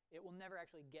 it will never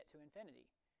actually get to infinity.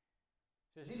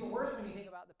 So it's even worse when you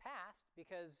think about the past,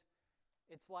 because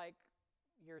it's like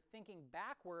you're thinking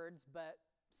backwards, but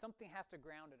something has to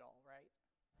ground it all, right?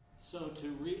 So to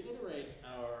reiterate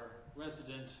our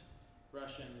resident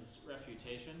Russian's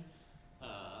refutation,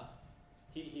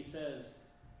 he says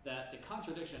that the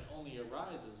contradiction only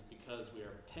arises because we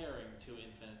are pairing two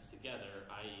infinites together,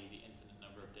 i.e. the infinite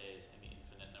number of days and the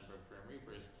infinite number of Grim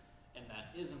Reapers, and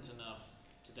that isn't enough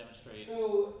to demonstrate.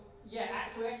 So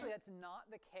actually that's not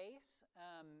the case.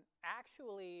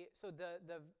 So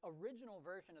the original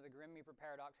version of the Grim Reaper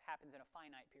paradox happens in a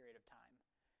finite period of time.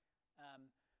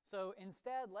 So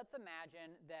instead, let's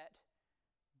imagine that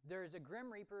there's a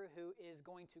Grim Reaper who is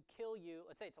going to kill you.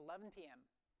 Let's say it's 11 p.m.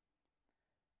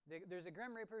 There's a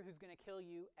Grim Reaper who's going to kill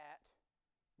you at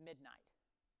midnight.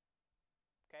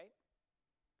 Okay?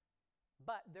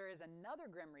 But there is another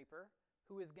Grim Reaper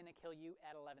who is going to kill you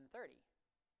at 11:30.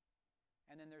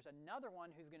 And then there's another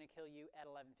one who's going to kill you at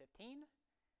 11:15.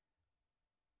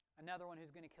 Another one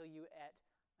who's going to kill you at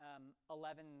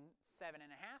 11:07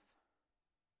 and a half.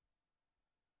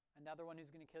 Another one who's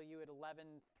going to kill you at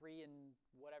 11:03 and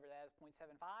whatever that is,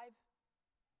 0.75, I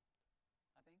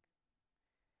think.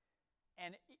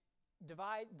 And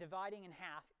dividing in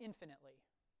half infinitely.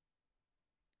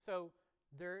 So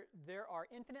there are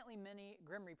infinitely many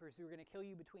Grim Reapers who are going to kill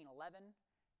you between 11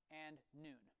 and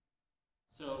noon.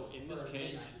 So in this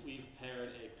case, we've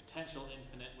paired a potential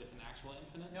infinite with an actual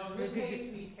infinite? No, in this case,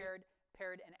 we've paired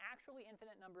an actually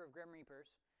infinite number of Grim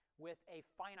Reapers with a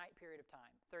finite period of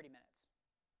time, 30 minutes.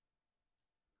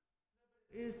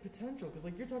 It is potential, because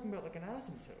like you're talking about like an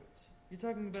asymptote. You're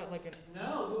talking about like an...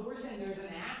 No, but we're saying there's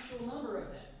an actual number of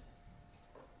them.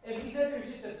 If we said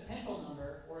there's just a potential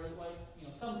number, or like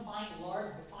some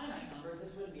large but finite number,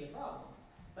 this wouldn't be a problem.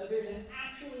 But there's an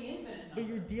actually infinite number. But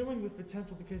you're dealing with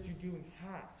potential because you're doing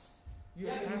halves.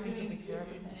 You're halving something forever.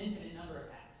 An infinite number of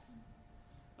halves.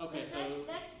 Okay, so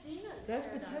that's Zeno's that's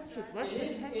paradox, potential. right?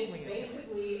 That's potentially It's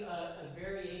basically a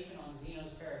variation on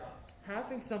Zeno's paradox.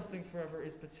 Halving something forever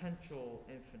is potential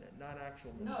infinite, not actual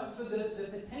infinite. No, so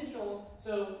the potential.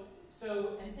 So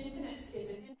an infinite. It's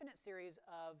an infinite series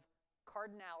of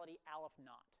cardinality aleph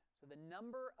naught. So the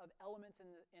number of elements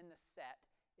in the set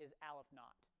is aleph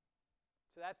naught.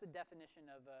 So that's the definition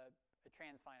of a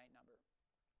transfinite number.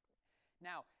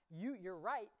 Now, you're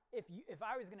right. If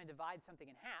I was going to divide something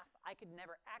in half, I could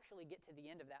never actually get to the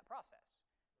end of that process,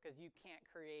 because you can't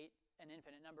create an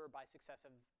infinite number by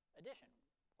successive addition,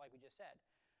 like we just said.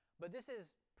 But this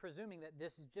is presuming that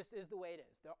this just is the way it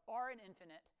is. There are an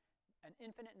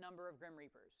infinite number of Grim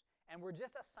Reapers, and we're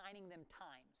just assigning them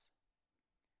times.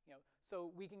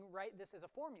 So we can write this as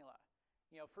a formula.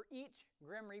 For each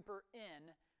Grim Reaper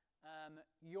n,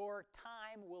 your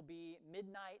time will be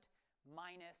midnight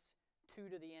minus 2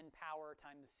 to the n power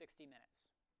times 60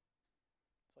 minutes.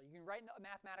 So you can write a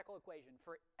mathematical equation.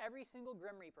 For every single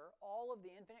Grim Reaper, all of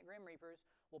the infinite Grim Reapers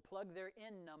will plug their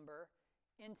n number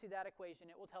into that equation.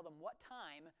 It will tell them what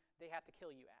time they have to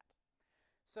kill you at.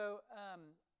 So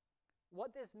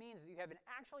what this means is you have an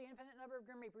actually infinite number of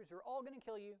Grim Reapers who are all going to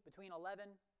kill you between 11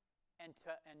 and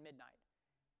midnight.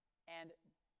 And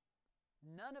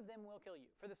none of them will kill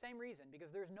you for the same reason,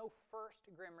 because there's no first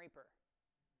Grim Reaper.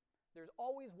 There's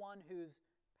always one who's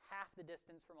half the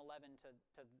distance from 11 to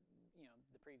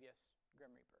the previous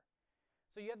Grim Reaper.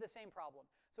 So you have the same problem.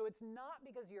 So it's not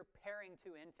because you're pairing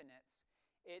two infinites.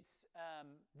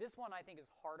 This one I think is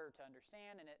harder to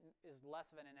understand, and it is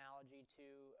less of an analogy to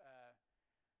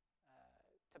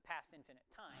past infinite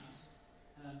times,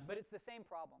 but it's the same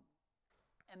problem.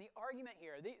 And the argument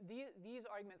here, these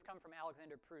arguments come from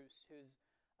Alexander Proust, who's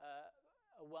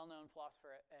a well-known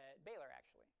philosopher at Baylor,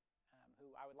 actually, who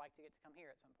I would like to get to come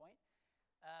here at some point.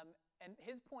 And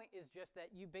his point is just that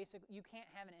you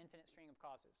can't have an infinite string of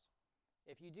causes.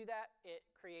 If you do that, it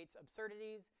creates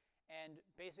absurdities, and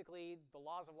basically the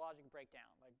laws of logic break down.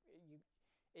 Like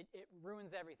it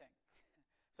ruins everything.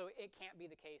 So it can't be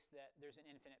the case that there's an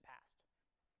infinite past.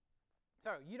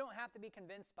 So you don't have to be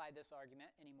convinced by this argument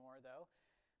anymore, though,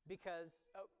 because,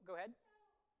 go ahead.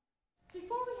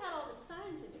 Before we had all the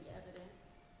scientific evidence,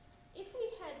 if we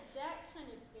had that kind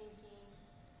of thinking,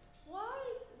 why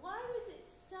was it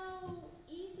so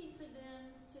easy for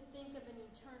them to think of an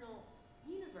eternal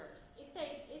universe? If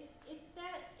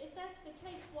that's the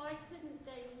case, why couldn't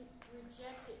they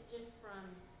reject it just from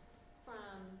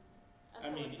a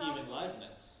philosophical? Even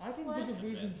Leibniz. I can think of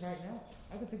reasons right now.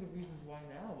 I can think of reasons why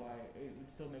it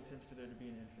would still make sense for there to be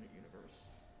an infinite universe.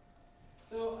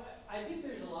 So I think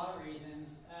there's a lot of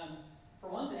reasons. For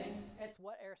one thing, it's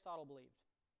what Aristotle believed.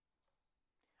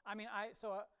 I mean,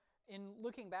 in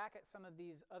looking back at some of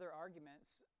these other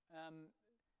arguments,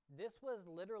 this was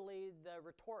literally the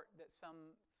retort that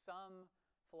some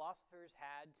philosophers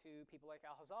had to people like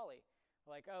Al-Ghazali.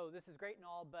 Like, oh, this is great and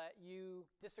all, but you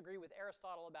disagree with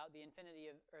Aristotle about the infinity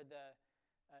or the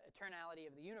eternality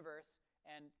of the universe,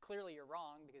 and clearly you're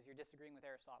wrong because you're disagreeing with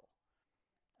Aristotle.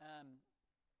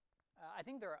 I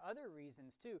think there are other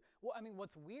reasons too. Well, I mean,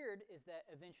 what's weird is that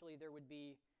eventually there would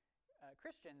be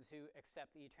Christians who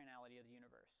accept the eternality of the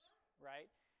universe, right?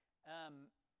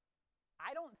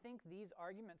 I don't think these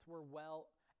arguments were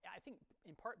I think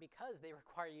in part because they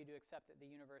require you to accept that the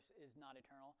universe is not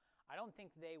eternal. I don't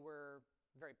think they were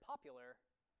very popular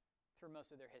through most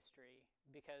of their history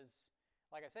because,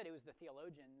 like I said, it was the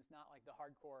theologians, not like the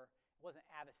hardcore. It wasn't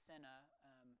Avicenna,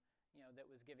 that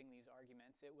was giving these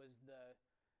arguments. It was the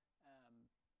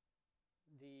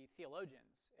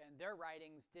theologians, and their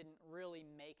writings didn't really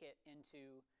make it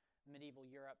into medieval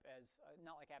Europe as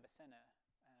not like Avicenna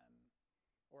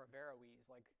or Averroes.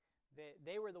 Like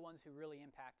they were the ones who really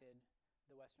impacted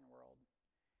the Western world,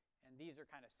 and these are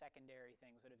kind of secondary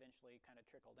things that eventually kind of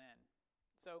trickled in.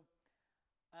 So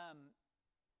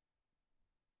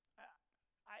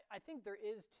I think there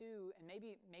is too, and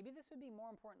maybe this would be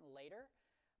more important later,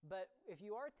 but if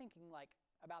you are thinking like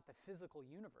about the physical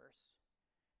universe,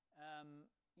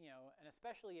 and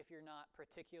especially if you're not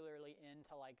particularly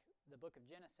into like the book of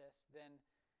Genesis, then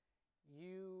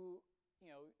you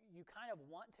kind of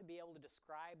want to be able to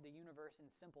describe the universe in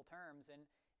simple terms, and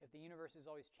if the universe is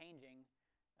always changing,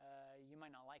 you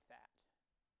might not like that.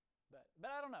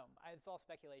 But I don't know. It's all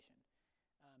speculation.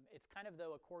 It's kind of,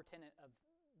 though, a core tenet of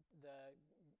the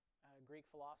Greek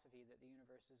philosophy that the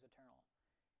universe is eternal.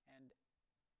 And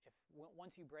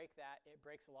once you break that, it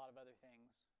breaks a lot of other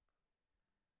things.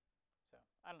 So,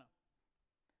 I don't know.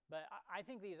 But I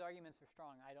think these arguments are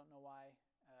strong. I don't know why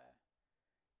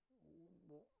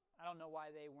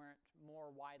they weren't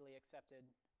more widely accepted,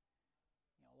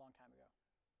 a long time ago.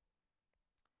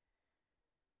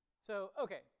 So,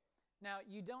 okay. Now,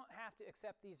 you don't have to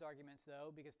accept these arguments,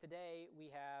 though, because today we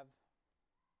have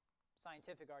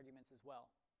scientific arguments as well.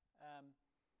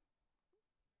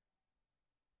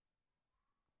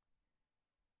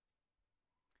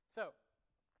 So,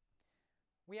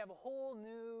 we have a whole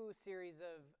new series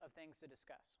of things to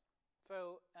discuss.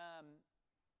 So,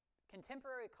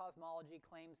 contemporary cosmology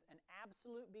claims an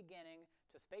absolute beginning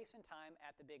to space and time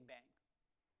at the Big Bang.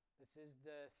 This is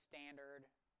the standard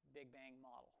Big Bang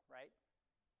model, right?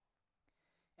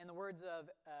 In the words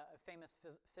of a famous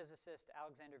physicist,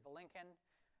 Alexander Vilenkin,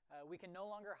 we can no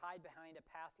longer hide behind a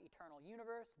past eternal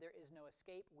universe. There is no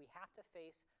escape. We have to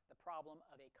face the problem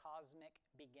of a cosmic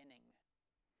beginning.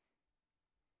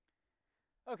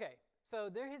 Okay, so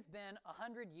there has been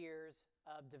 100 years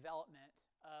of development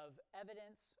of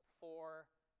evidence for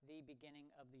the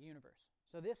beginning of the universe.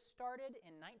 So this started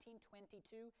in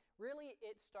 1922. Really,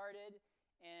 it started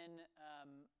in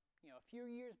a few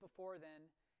years before then,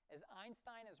 as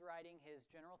Einstein is writing his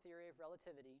general theory of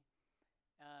relativity.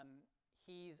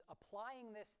 He's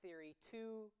applying this theory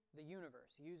to the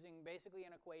universe, using basically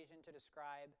an equation to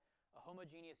describe a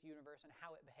homogeneous universe and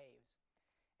how it behaves.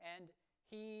 And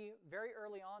he very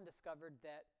early on discovered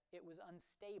that it was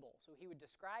unstable. So he would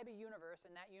describe a universe,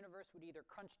 and that universe would either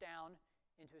crunch down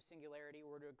into a singularity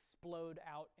or to explode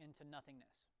out into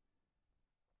nothingness.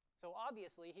 So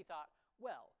obviously he thought,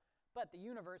 well, but the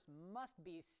universe must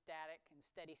be static and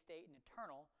steady state and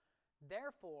eternal.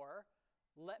 Therefore,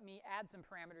 let me add some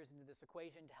parameters into this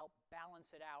equation to help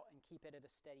balance it out and keep it at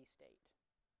a steady state.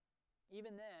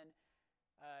 Even then,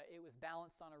 it was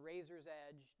balanced on a razor's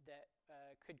edge that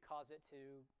could cause it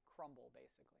to crumble,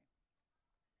 basically.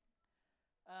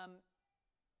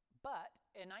 But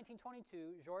in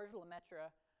 1922, Georges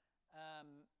Lemaitre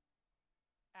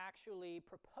actually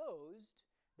proposed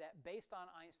that based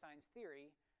on Einstein's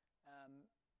theory,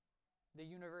 the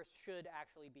universe should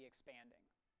actually be expanding.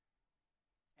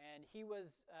 And he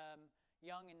was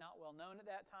young and not well known at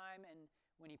that time, and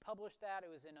when he published that, it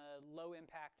was in a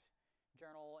low-impact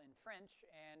journal in French,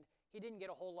 and he didn't get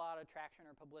a whole lot of traction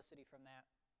or publicity from that.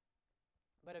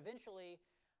 But eventually,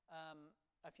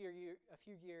 a few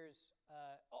years,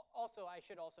 also I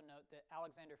should also note that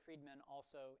Alexander Friedman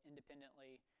also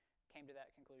independently came to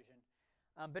that conclusion.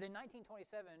 But in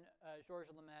 1927,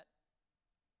 Georges Lemaitre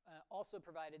also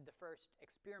provided the first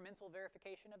experimental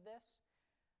verification of this.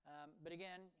 But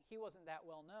again, he wasn't that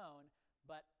well known,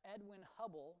 but Edwin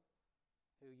Hubble,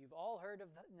 who you've all heard of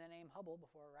the name Hubble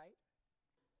before, right?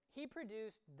 He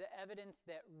produced the evidence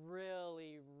that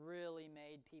really, really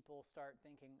made people start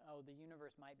thinking, oh, the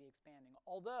universe might be expanding,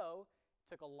 although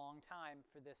it took a long time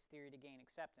for this theory to gain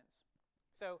acceptance.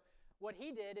 So what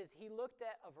he did is he looked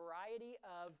at a variety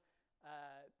of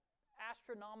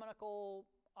astronomical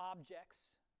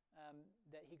objects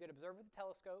that he could observe with a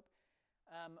telescope,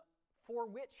 for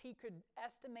which he could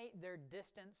estimate their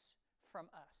distance from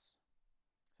us.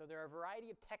 So there are a variety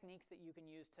of techniques that you can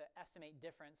use to estimate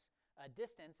distance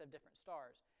of different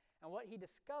stars. And what he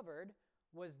discovered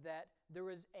was that there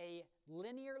was a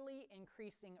linearly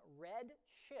increasing red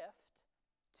shift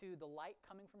to the light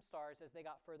coming from stars as they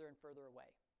got further and further away,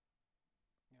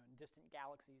 in distant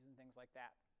galaxies and things like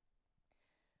that.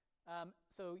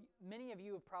 So many of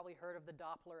you have probably heard of the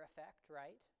Doppler effect,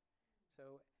 right?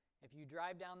 So if you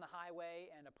drive down the highway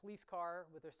and a police car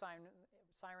with their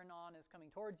siren on is coming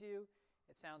towards you,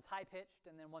 it sounds high-pitched,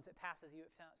 and then once it passes you,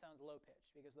 it sounds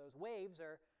low-pitched, because those waves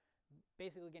are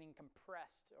basically getting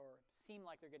compressed, or seem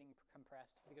like they're getting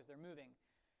compressed because they're moving.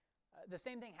 The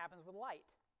same thing happens with light.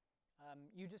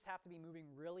 You just have to be moving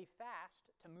really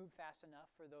fast to move fast enough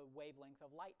for the wavelength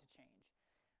of light to change.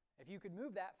 If you could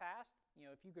move that fast,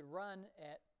 if you could run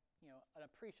at an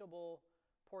appreciable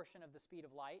portion of the speed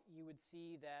of light, you would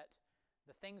see that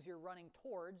the things you're running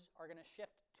towards are going to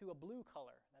shift to a blue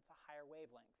color. That's a higher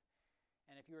wavelength.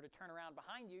 And if you were to turn around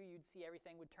behind you, you'd see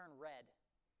everything would turn red.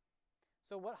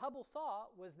 So what Hubble saw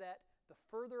was that the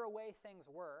further away things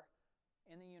were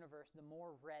in the universe, the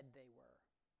more red they were.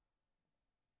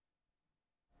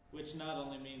 Which not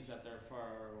only means that they're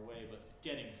far away, but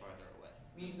getting farther away.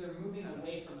 It means they're moving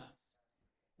away from us.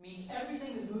 It means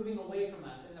everything is moving away from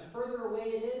us, and the further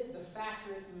away it is, the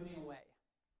faster it's moving away.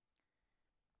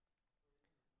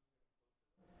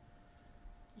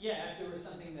 Yeah, if there was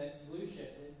something that's blue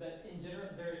shifted, but in general,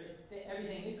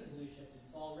 everything isn't blue shifted,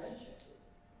 it's all red shifted.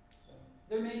 So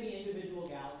there may be individual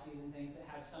galaxies and things that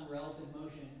have some relative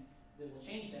motion that will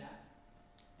change that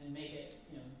and make it,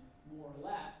 more or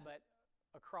less, but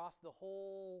across the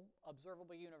whole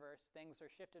observable universe, things are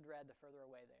shifted red the further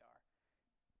away they are,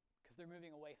 because they're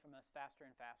moving away from us faster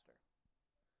and faster.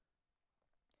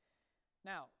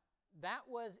 Now, that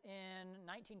was in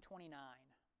 1929.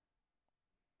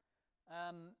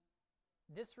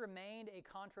 This remained a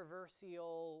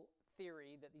controversial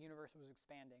theory that the universe was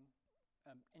expanding,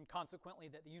 and consequently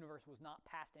that the universe was not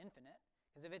past infinite,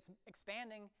 because if it's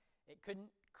expanding, it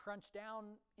couldn't crunch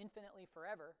down infinitely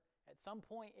forever. At some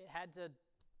point, it had to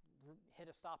hit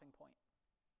a stopping point.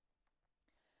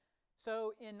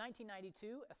 So in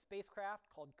 1992, a spacecraft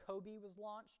called COBE was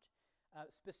launched,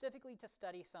 specifically to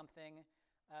study something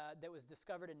that was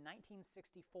discovered in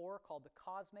 1964 called the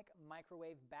cosmic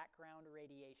microwave background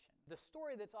radiation. The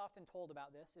story that's often told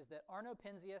about this is that Arno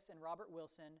Penzias and Robert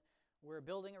Wilson were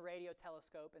building a radio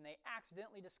telescope, and they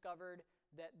accidentally discovered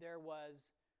that there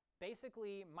was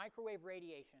basically microwave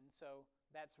radiation, so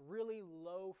that's really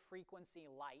low frequency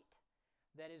light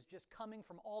that is just coming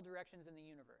from all directions in the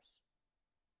universe.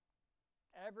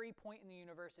 Every point in the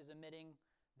universe is emitting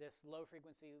this low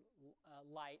frequency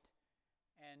light,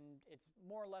 and it's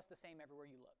more or less the same everywhere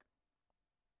you look.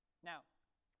 Now,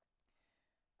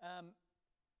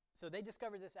 so they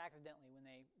discovered this accidentally when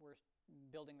they were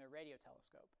building their radio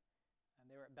telescope, and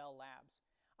they were at Bell Labs.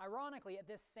 Ironically, at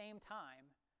this same time,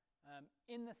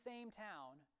 in the same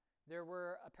town, there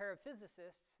were a pair of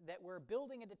physicists that were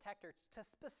building a detector to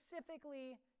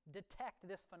specifically detect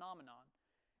this phenomenon.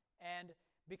 And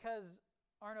because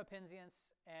Arno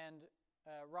Penzias and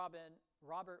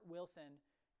Robert Wilson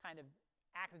kind of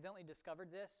accidentally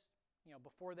discovered this,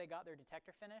 before they got their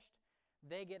detector finished,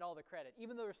 they get all the credit,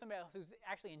 even though there's somebody else who's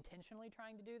actually intentionally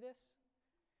trying to do this.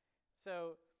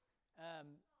 So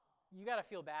you got to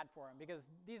feel bad for them, because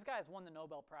these guys won the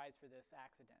Nobel Prize for this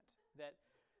accident. That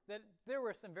there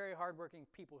were some very hardworking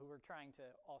people who were trying to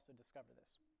also discover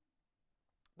this.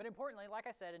 But importantly, like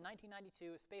I said, in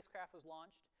 1992, a spacecraft was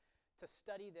launched to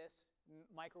study this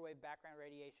microwave background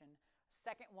radiation. A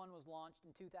second one was launched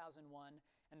in 2001,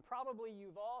 and probably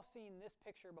you've all seen this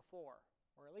picture before,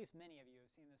 or at least many of you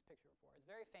have seen this picture before. It's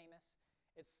very famous.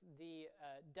 It's the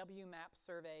WMAP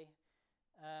survey,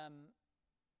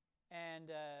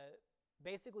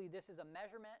 basically this is a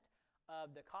measurement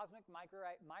of the cosmic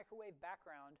microwave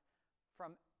background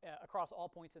from across all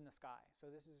points in the sky.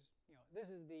 So this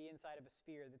is the inside of a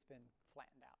sphere that's been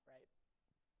flattened out, right?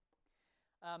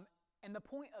 And the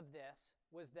point of this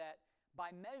was that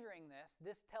by measuring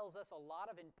this tells us a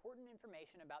lot of important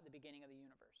information about the beginning of the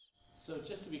universe. So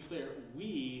just to be clear,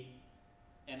 we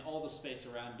and all the space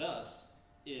around us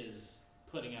is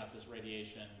putting out this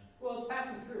radiation. Well, it's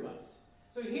passing through us.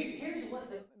 So here's what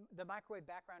the microwave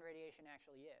background radiation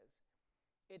actually is.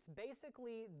 It's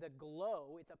basically the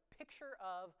glow. It's a picture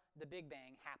of the Big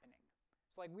Bang happening.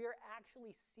 So like we are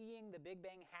actually seeing the Big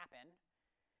Bang happen,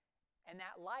 and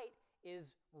that light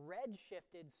is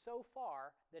red-shifted so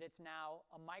far that it's now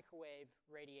a microwave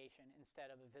radiation instead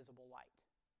of a visible light.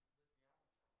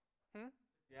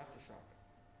 The aftershock.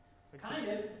 Kind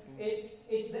of.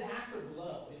 It's the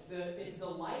afterglow. It's the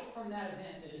light from that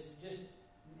event that is just,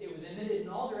 it was emitted in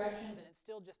all directions, and it's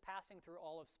still just passing through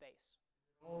all of space.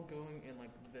 All going in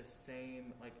like the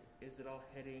same, like, is it all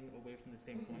heading away from the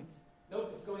same points?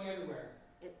 Nope, it's going everywhere.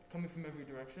 Coming from every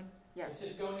direction? Yes. It's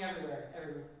just going everywhere.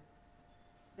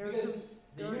 There Because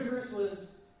the universe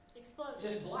was Exploded.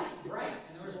 just bright,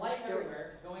 and there was light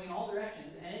everywhere, going in all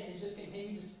directions, and it has just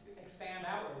continued to expand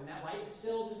outward, and that light is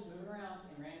still just moving around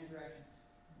in random directions.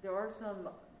 There are some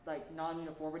like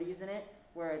non-uniformities in it,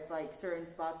 where it's like certain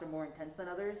spots are more intense than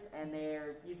others, and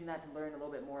they're using that to learn a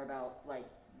little bit more about like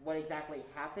what exactly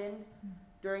happened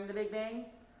during the Big Bang.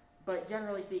 But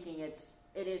generally speaking, it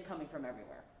is coming from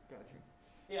everywhere. Gotcha.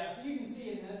 Yeah, so you can see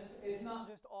in this, it's not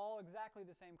just all exactly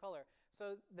the same color.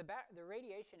 So the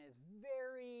radiation is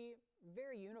very,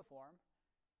 very uniform.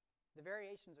 The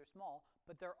variations are small,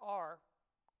 but there are,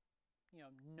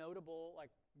 notable,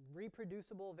 like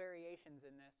reproducible variations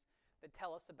in this that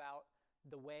tell us about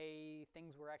the way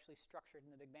things were actually structured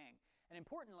in the Big Bang. And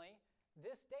importantly,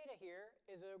 this data here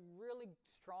is a really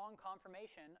strong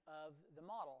confirmation of the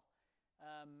model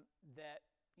that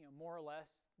more or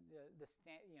less the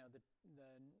standard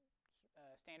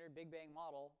Big Bang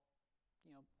model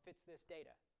fits this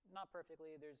data. Not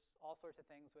perfectly. There's all sorts of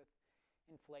things with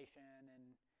inflation,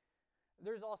 and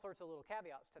there's all sorts of little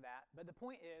caveats to that. But the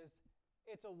point is,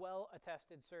 it's a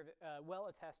well-attested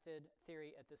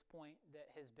theory at this point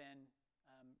that has been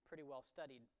pretty well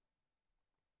studied.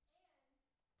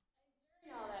 And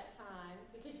during all that time,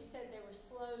 because you said they were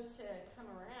slow to come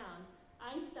around,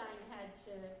 Einstein had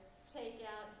to take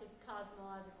out his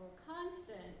cosmological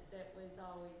constant that was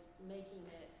always making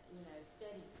it,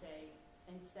 steady state,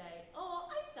 and say, "Oh,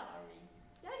 I'm sorry,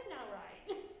 that's not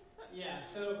right." Yeah.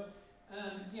 So,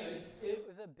 it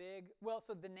was a big. Well,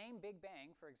 so the name Big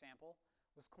Bang, for example,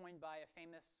 was coined by a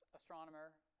famous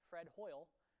astronomer, Fred Hoyle,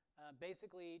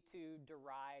 basically to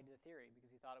deride the theory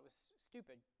because he thought it was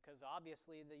stupid, because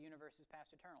obviously the universe is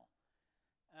past eternal.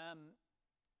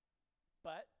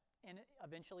 And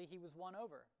eventually he was won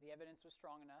over. The evidence was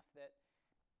strong enough that,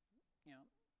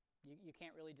 you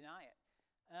can't really deny it.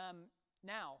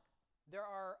 Now, there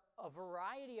are a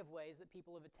variety of ways that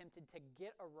people have attempted to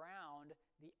get around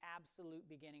the absolute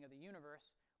beginning of the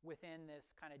universe within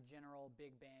this kind of general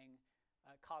Big Bang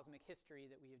cosmic history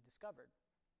that we have discovered.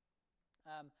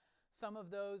 Some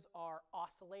of those are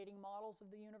oscillating models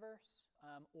of the universe,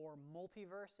 or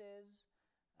multiverses,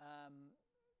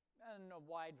 and a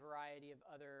wide variety of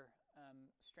other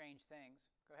strange things.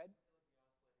 Go ahead.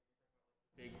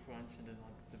 Big crunch and then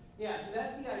like the... Yeah, so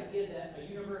that's the idea that a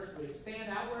universe would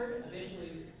expand outward,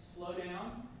 eventually slow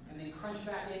down, and then crunch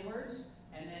back inwards,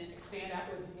 and then expand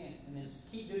outwards again, and then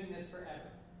just keep doing this forever.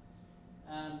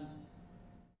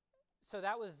 So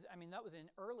that was an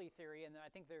early theory, and I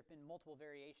think there have been multiple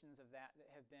variations of that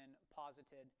have been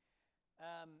posited,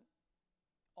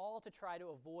 all to try to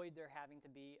avoid there having to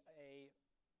be a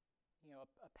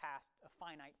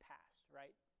finite past,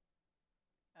 right?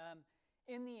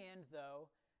 In the end, though,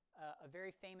 a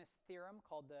very famous theorem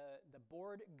called the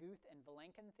Borde, Guth, and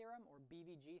Vilenkin theorem, or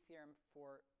BVG theorem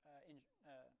for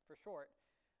short,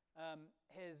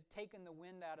 has taken the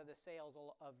wind out of the sails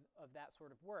of that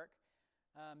sort of work,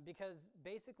 because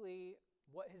basically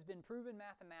what has been proven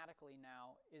mathematically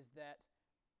now is that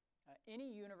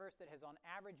any universe that has on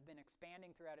average been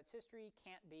expanding throughout its history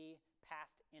can't be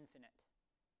past infinite.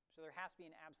 So there has to be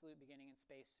an absolute beginning in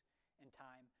space and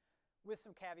time. With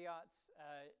some caveats,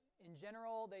 in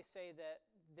general, they say that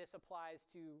this applies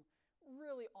to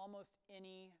really almost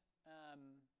any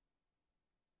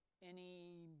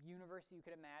universe you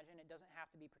could imagine. It doesn't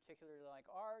have to be particularly like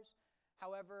ours.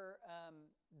 However,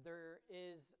 there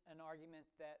is an argument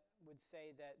that would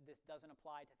say that this doesn't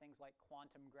apply to things like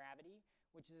quantum gravity,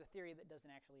 which is a theory that doesn't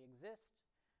actually exist.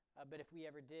 But if we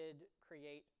ever did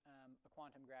create a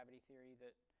quantum gravity theory,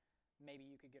 that maybe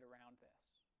you could get around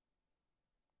this.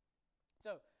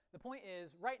 So the point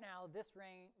is, right now, this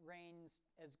reigns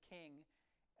as king,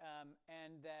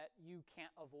 and that you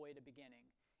can't avoid a beginning.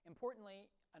 Importantly,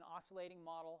 an oscillating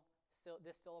model,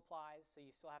 this still applies. So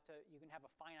you can have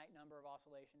a finite number of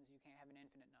oscillations. You can't have an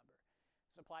infinite number.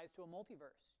 This applies to a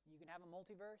multiverse. You can have a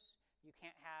multiverse. You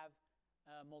can't have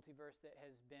a multiverse that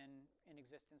has been in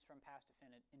existence from past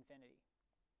infinity.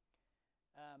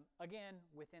 Again,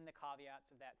 within the caveats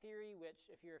of that theory, which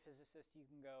if you're a physicist, you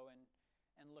can go and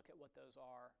look at what those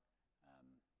are.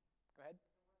 Go ahead.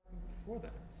 Before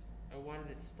that, why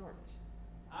did it start?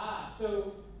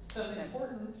 So some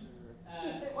important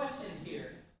questions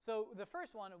here. So the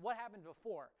first one, what happened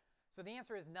before? So the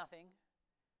answer is nothing.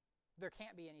 There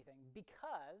can't be anything,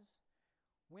 because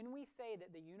when we say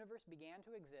that the universe began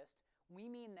to exist, we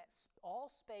mean that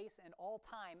all space and all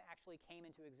time actually came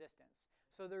into existence.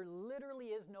 So there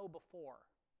literally is no before.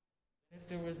 If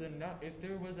there was a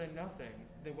nothing,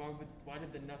 then why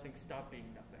did the nothing stop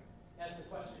being nothing? That's the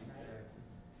question, right?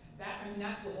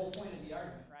 That's the whole point of the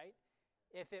argument, right?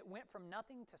 If it went from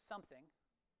nothing to something,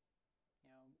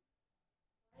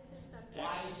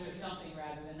 why is there something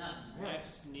rather than nothing? Right?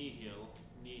 Ex nihil,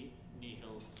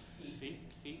 nihil feet.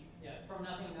 Yeah, from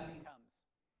nothing, nothing comes.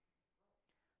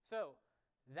 So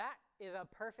that is a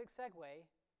perfect segue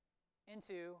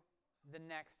into the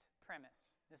next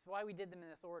premise. This is why we did them in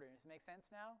this order. Does it make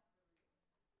sense now?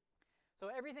 So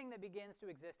everything that begins to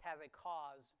exist has a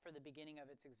cause for the beginning of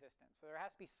its existence. So there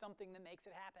has to be something that makes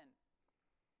it happen.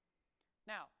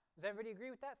 Now, does everybody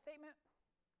agree with that statement?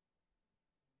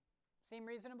 Seem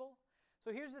reasonable?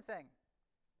 So here's the thing.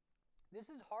 This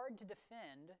is hard to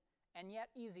defend and yet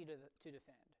easy to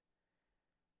defend.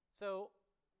 So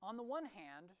on the one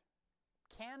hand,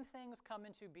 can things come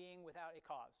into being without a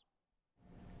cause?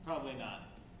 Probably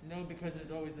not. No, because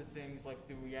there's always the things like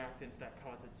the reactants that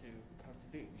cause it to come to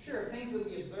be. Sure, things that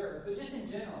we observe, but just in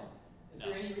general, is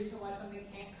there any reason why something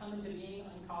can't come into being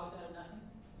uncaused out of nothing?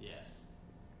 Yes.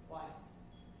 Why?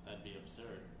 That'd be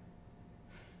absurd.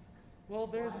 Well,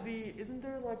 isn't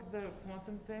there like the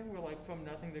quantum thing where like from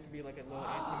nothing there could be like a little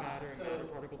antimatter and matter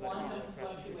particle that quantum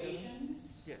crashes into each other?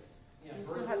 fluctuations? Yes. Yeah, You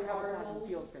still have to have a quantum particles.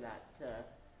 field for that to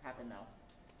happen, though.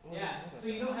 Oh, Yeah, I know so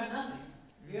you don't have nothing.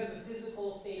 Mm-hmm. You have a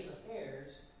physical state of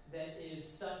affairs that is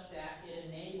such that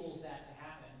it enables that to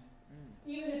happen.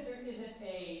 Even if there isn't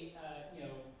a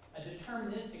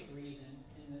deterministic reason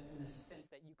in the sense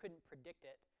that you couldn't predict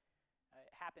it,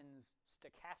 it happens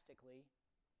stochastically,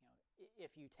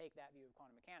 if you take that view of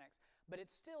quantum mechanics. But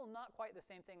it's still not quite the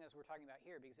same thing as we're talking about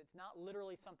here, because it's not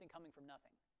literally something coming from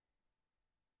nothing.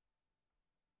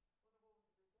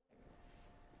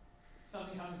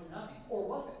 Something coming from nothing, or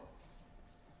was it?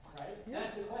 Right?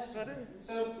 That's the question.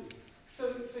 So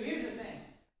here's the thing.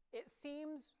 It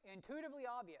seems intuitively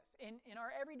obvious. In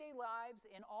our everyday lives,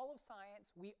 in all of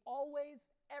science, we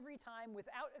always, every time,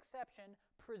 without exception,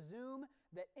 presume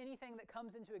that anything that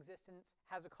comes into existence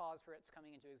has a cause for its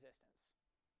coming into existence.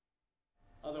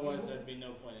 Otherwise, there'd be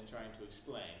no point in trying to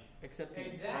explain. Except the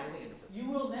Exactly. universe.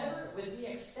 You will never, with the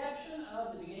exception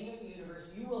of the beginning of the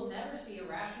universe, you will never see a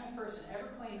rational person ever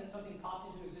claim that something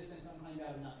popped into existence unclaimed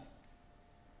out of nothing.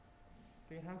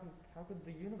 Then how could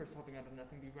the universe popping out of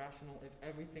nothing be rational if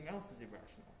everything else is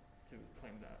irrational to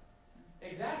claim that?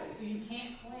 Exactly. So you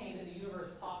can't claim that the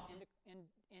universe popped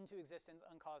into existence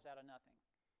uncaused out of nothing.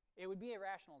 It would be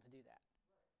irrational to do that.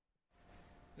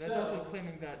 That's also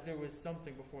claiming that there was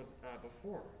something before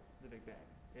the Big Bang.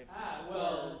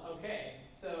 Okay.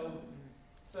 So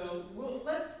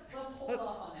let's hold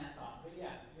off on that thought. But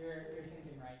yeah, you're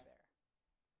thinking right there.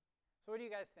 So what do you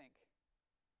guys think?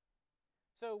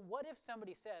 So what if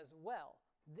somebody says, well,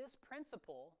 this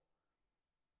principle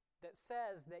that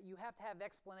says that you have to have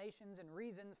explanations and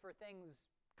reasons for things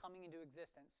coming into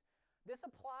existence, this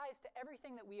applies to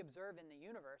everything that we observe in the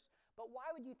universe, but why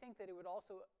would you think that it would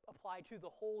also apply to the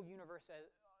whole universe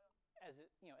as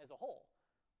a whole?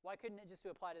 Why couldn't it just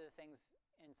apply to the things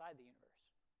inside the universe?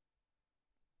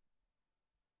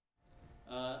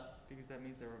 Because that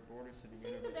means there are borders to the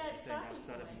It seems a universe. bad You're saying stopping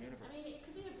outside of point. the universe. I mean, it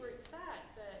could be a brute fact,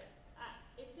 but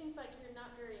it seems like you're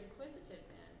not very inquisitive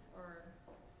then, or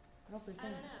And also,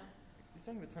 I don't know. you're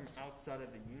saying the term outside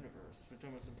of the universe, which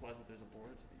almost implies that there's a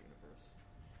border to the universe.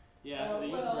 Yeah,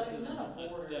 the well, universe it's isn't not a a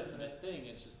border, definite thing.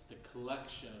 It's just the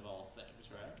collection of all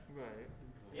things, right? Right.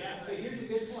 Yeah, so here's a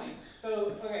good point.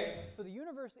 So the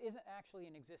universe isn't actually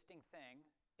an existing thing.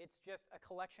 It's just a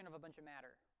collection of a bunch of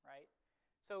matter, right?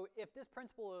 So if this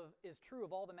principle is true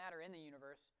of all the matter in the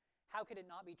universe, how could it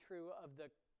not be true of the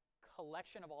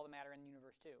collection of all the matter in the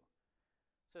universe too?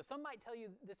 So some might tell you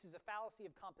this is a fallacy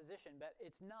of composition, but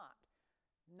it's not.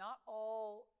 Not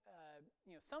all,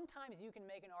 sometimes you can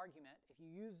make an argument if you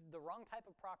use the wrong type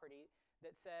of property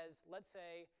that says, let's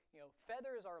say,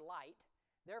 feathers are light,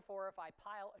 therefore if I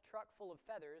pile a truck full of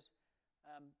feathers,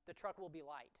 the truck will be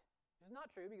light. This is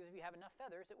not true, because if you have enough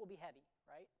feathers, it will be heavy,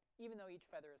 right? Even though each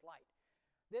feather is light.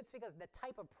 That's because the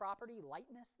type of property,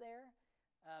 lightness there,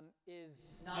 is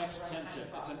not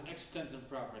Extensive. the right kind of It's an property. extensive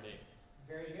property.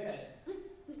 Very good.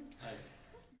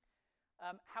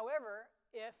 However,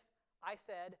 if I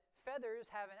said feathers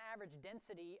have an average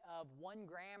density of 1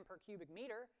 gram per cubic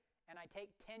meter, and I take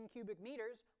 10 cubic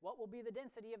meters, what will be the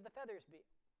density of the feathers be?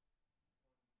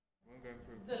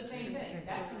 The same thing.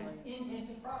 That's an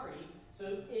intensive property,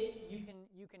 so you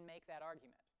can make that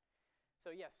argument. So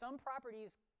yes, some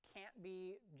properties can't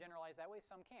be generalized that way,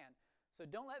 some can. So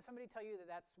don't let somebody tell you that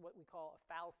that's what we call a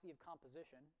fallacy of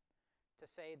composition, to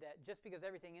say that just because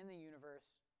everything in the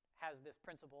universe has this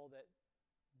principle that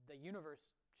the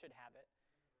universe should have it.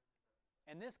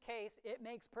 In this case, it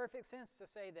makes perfect sense to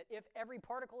say that if every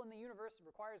particle in the universe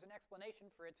requires an explanation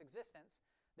for its existence,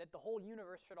 that the whole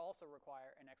universe should also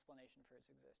require an explanation for its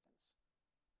existence.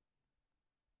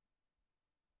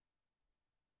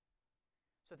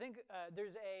 So think,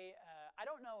 there's I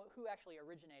don't know who actually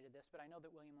originated this, but I know that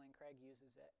William Lane Craig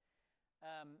uses it.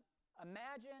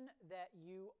 Imagine that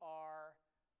you are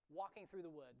walking through the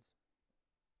woods,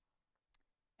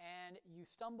 and you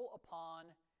stumble upon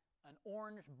an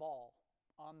orange ball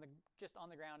just on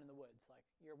the ground in the woods. Like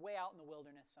you're way out in the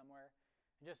wilderness somewhere,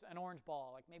 just an orange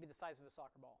ball, like maybe the size of a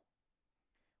soccer ball.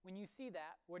 When you see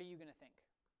that, what are you going to think?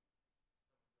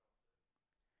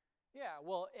 Yeah,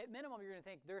 well, at minimum, you're going to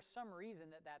think there's some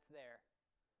reason that that's there.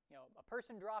 A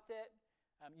person dropped it.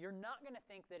 You're not going to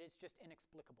think that it's just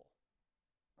inexplicable,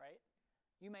 right?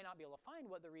 You may not be able to find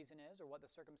what the reason is or what the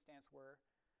circumstance were,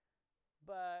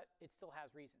 but it still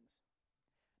has reasons.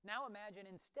 Now imagine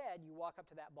instead you walk up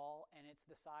to that ball and it's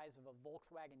the size of a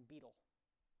Volkswagen Beetle.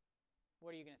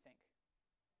 What are you going to think?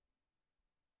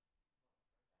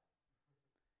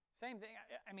 Same thing.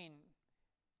 I mean,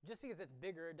 just because it's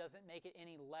bigger doesn't make it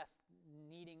any less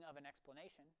needing of an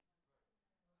explanation.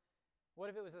 What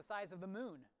if it was the size of the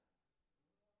moon?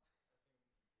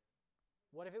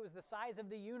 What if it was the size of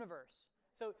the universe?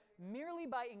 So merely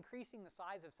by increasing the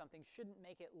size of something shouldn't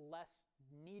make it less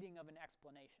needing of an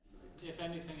explanation. If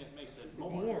anything, it makes it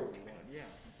More more. yeah.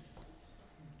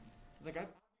 Like, I'm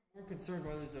more concerned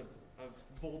whether there's a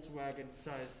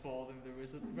Volkswagen-sized ball than there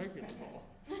is a regular ball.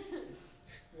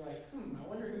 You're like, I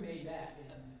wonder who made that.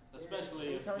 Especially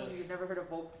Are you if telling me you've never heard of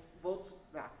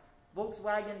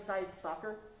Volkswagen-sized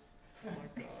soccer? Oh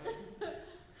my god.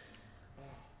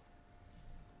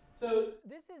 So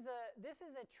this is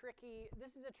a tricky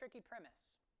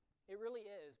premise. It really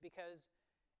is, because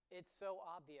it's so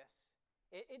obvious.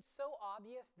 It's so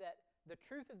obvious that the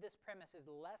truth of this premise is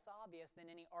less obvious than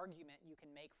any argument you can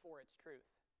make for its truth,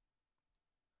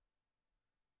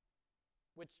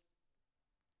 which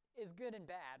is good and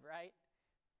bad, right?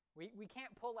 We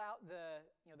can't pull out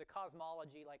the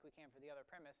cosmology like we can for the other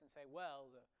premise and say, well,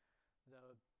 the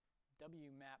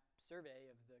WMAP survey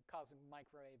of the cosmic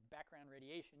microwave background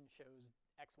radiation shows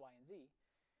X, Y, and Z.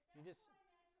 You just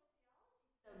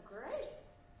So great.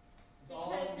 It's all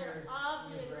Because in they're your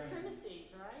obvious brain.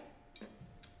 premises, right?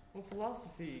 Well,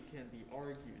 philosophy can be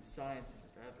argued. Science is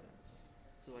just evidence.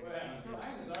 So, like, it's easy.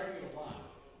 science is argued a lot.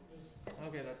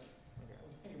 Okay, that's okay.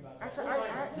 Think about Actually,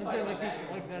 I'm saying like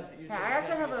that's you're Yeah, saying I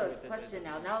actually that's have the issue a with this question is-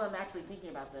 now. Now that I'm actually thinking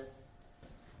about this,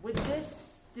 would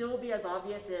this still be as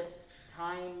obvious if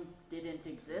time didn't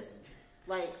exist?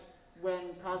 Like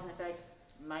when cause and effect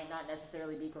might not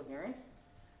necessarily be coherent?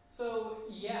 So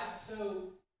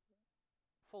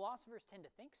philosophers tend to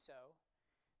think so.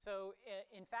 So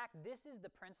in fact, this is the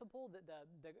principle that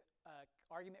the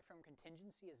argument from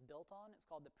contingency is built on. It's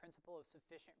called the principle of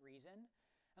sufficient reason.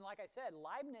 And like I said,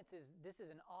 this is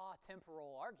an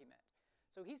atemporal argument.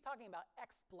 So he's talking about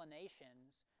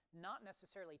explanations, not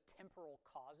necessarily temporal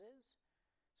causes.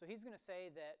 So he's going to say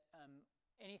that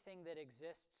anything that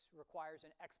exists requires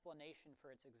an explanation for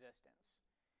its existence.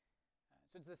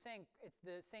 So it's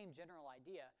the same general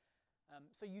idea.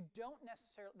 So you don't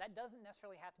necessarily, that doesn't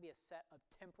necessarily have to be a set of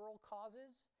temporal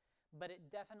causes, but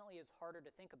it definitely is harder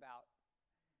to think about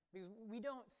because we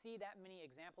don't see that many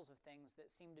examples of things that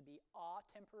seem to be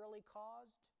atemporally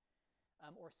caused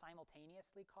or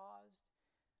simultaneously caused.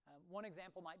 One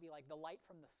example might be like the light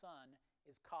from the sun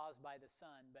is caused by the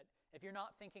sun, but if you're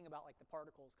not thinking about like the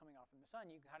particles coming off from the sun,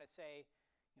 you can kind of say,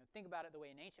 think about it the way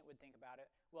an ancient would think about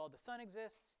it. Well, the sun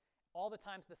exists. All the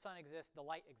times the sun exists, the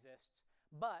light exists,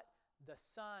 but the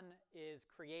sun is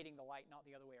creating the light, not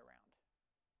the other way around,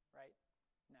 right?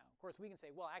 Now, of course, we can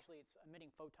say, well, actually, it's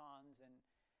emitting photons, and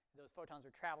those photons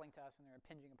are traveling to us, and they're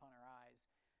impinging upon our eyes.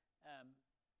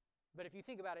 But if you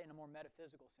think about it in a more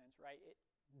metaphysical sense, right,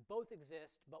 both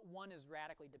exist, but one is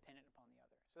radically dependent upon the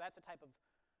other. So that's a type of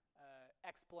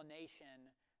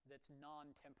explanation that's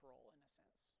non-temporal in a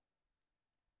sense.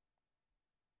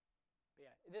 But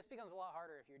yeah, this becomes a lot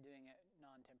harder if you're doing it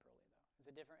non-temporally, though.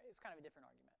 It's kind of a different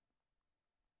argument.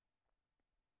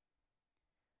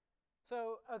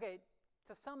 So, okay,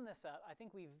 to sum this up, I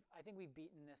think we've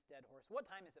beaten this dead horse. What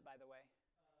time is it, by the way?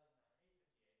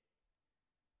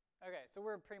 8:58. Okay, so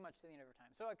we're pretty much to the end of our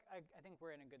time. So I think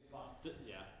we're in a good spot.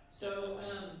 Yeah. So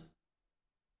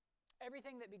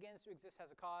everything that begins to exist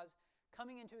has a cause.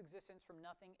 Coming into existence from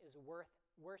nothing is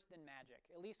worse than magic.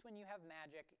 At least when you have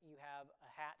magic, you have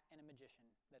a hat and a magician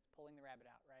that's pulling the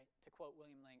rabbit out, right? To quote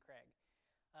William Lane Craig.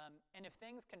 And if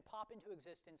things can pop into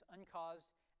existence uncaused,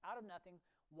 out of nothing,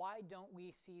 why don't we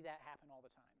see that happen all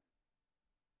the time,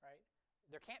 right?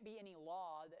 There can't be any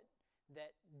law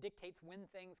that dictates when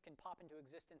things can pop into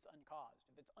existence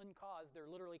uncaused. If it's uncaused, there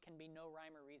literally can be no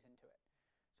rhyme or reason to it.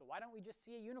 So why don't we just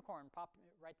see a unicorn pop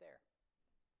right there?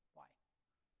 Why?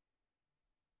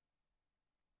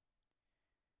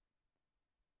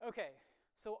 Okay,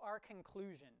 so our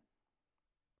conclusion.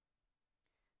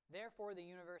 Therefore, the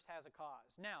universe has a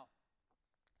cause. Now,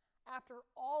 after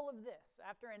all of this,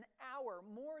 after an hour,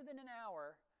 more than an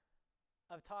hour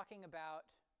of talking about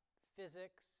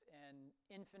physics and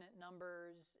infinite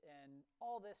numbers and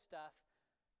all this stuff,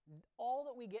 all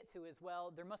that we get to is, well,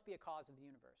 there must be a cause of the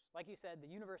universe. Like you said, the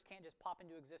universe can't just pop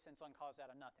into existence uncaused out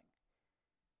of nothing.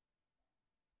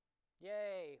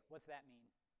 Yay, what's that mean?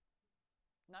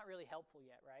 Not really helpful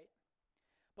yet, right?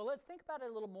 But let's think about it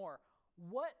a little more.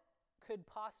 What could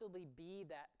possibly be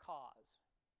that cause?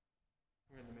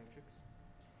 We're in the Matrix.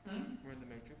 We're in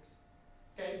the Matrix.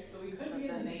 Okay, so we could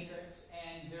be in the Matrix,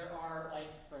 and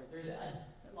there's a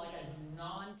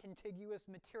non-contiguous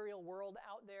material world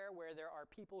out there where there are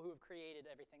people who have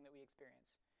created everything that we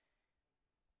experience.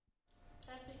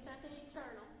 It has to be something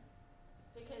eternal,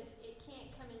 because it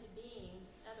can't come into being,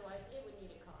 otherwise it would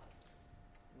need a cause.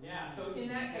 Yeah, so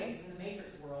in that case, in the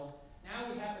Matrix world,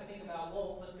 now we have to think about,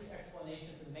 well, what's the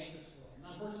explanation for the Matrix world? And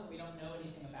unfortunately, we don't know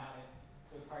anything about it,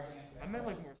 so it's hard to answer that. I meant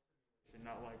like more simulation,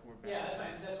 not like we're back. Yeah,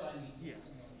 that's what I mean. Yeah.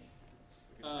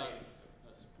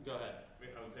 Go ahead.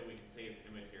 I would say we can say it's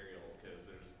immaterial because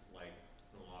there's like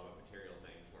some law about material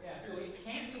things. Yeah, so it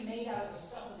can't be made out of the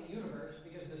stuff of the universe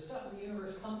because the stuff of the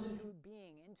universe comes into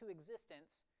being, into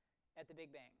existence at the Big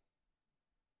Bang.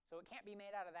 So it can't be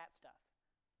made out of that stuff.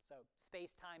 So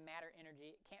space, time, matter,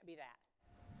 energy, it can't be that.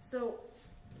 So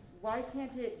why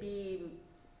can't it be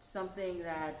something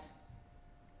that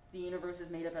the universe is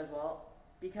made of as well?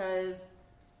 Because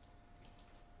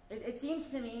it seems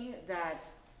to me that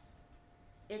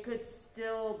it could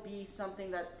still be something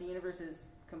that the universe is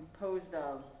composed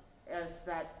of if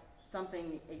that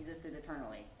something existed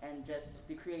eternally and just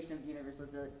the creation of the universe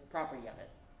was a property of it.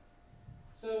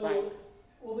 So,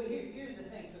 but here's the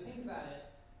thing. So think about it.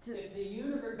 If the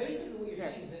universe, basically what you're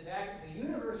saying is that the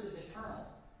universe is eternal.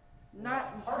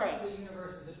 Part of the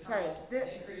universe is eternal.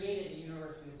 It created the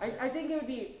universe. I think it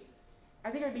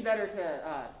would be better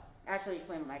to actually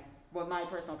explain what my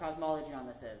personal cosmology on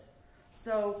this is.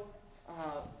 So,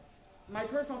 my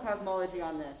personal cosmology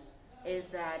on this is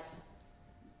that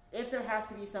if there has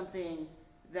to be something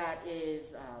that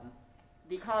is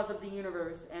the cause of the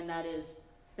universe and that has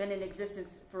been in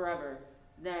existence forever,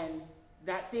 then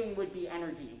that thing would be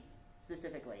energy,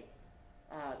 specifically.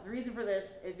 The reason for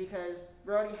this is because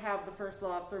we already have the first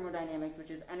law of thermodynamics, which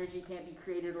is energy can't be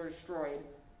created or destroyed.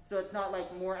 So it's not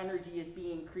like more energy is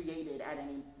being created at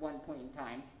any one point in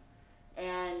time.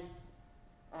 And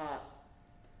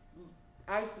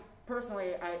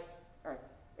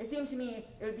it seems to me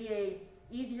it would be an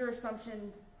easier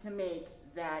assumption to make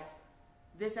that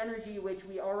this energy, which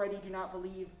we already do not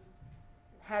believe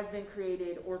has been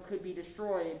created or could be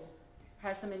destroyed,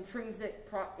 has some intrinsic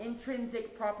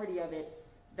property of it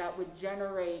that would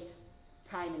generate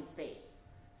time and space.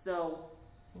 So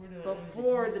Where did that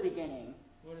before energy the beginning,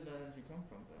 where did that energy come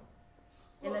from,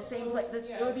 though? in the same place,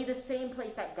 it would be the same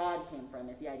place that God came from.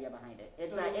 Is the idea behind it?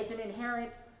 It's that it's an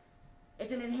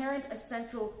inherent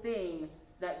essential thing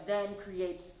that then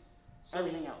creates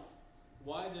everything else.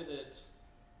 Why did it?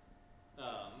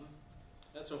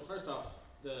 So first off,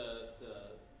 the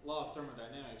law of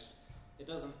thermodynamics, it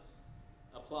doesn't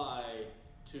apply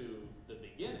to the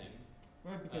beginning.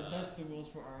 Right, because that's the rules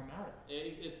for our matter.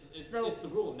 It's the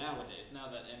rule nowadays. Now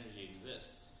that energy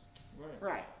exists.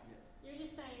 Right. You're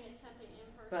just saying it's something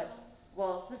impersonal.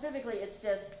 Well, specifically, it's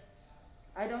just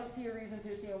I don't see a reason to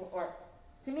assume, or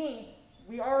to me,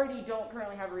 we already don't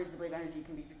currently have a reason to believe energy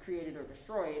can be created or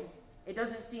destroyed. It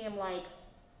doesn't seem like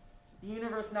the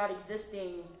universe not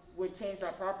existing would change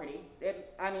that property.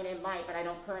 It might, but I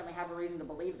don't currently have a reason to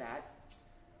believe that.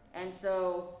 And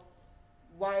so,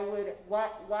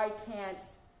 why can't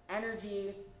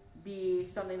energy be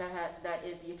something that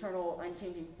is the eternal,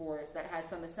 unchanging force that has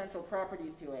some essential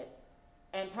properties to it,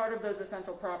 and part of those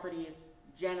essential properties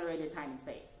generated time and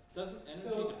space? Doesn't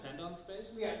energy depend on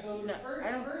space? Yeah, so No,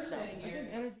 I don't first think so. thing I here,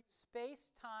 think energy.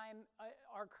 space-time,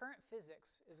 our current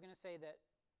physics is going to say that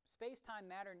space-time,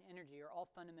 matter, and energy are all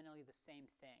fundamentally the same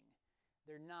thing.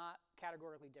 They're not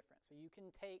categorically different. So you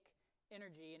can take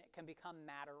energy and it can become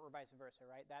matter or vice versa,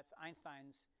 right? That's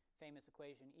Einstein's famous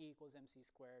equation, E equals mc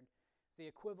squared. It's the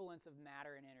equivalence of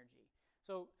matter and energy.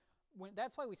 So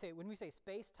that's why when we say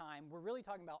space-time, we're really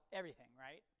talking about everything,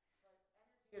 right?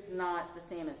 Is not the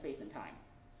same as space and time.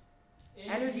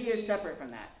 Energy is separate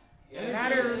from that.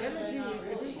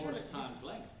 Energy. Force times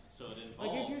length, so it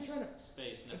involves Like if you're trying to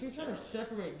space If you're trying to necessarily.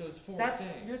 separate those four That's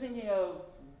things, you're thinking of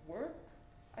work,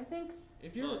 I think.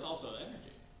 if Well, you're it's also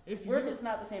energy. if Work you're is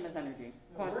not the same as energy.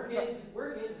 Work is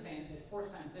the same. It's force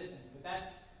times distance, but that's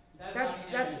That's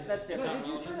no, different. if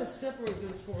you're trying to separate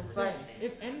those four But- things,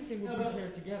 if anything would be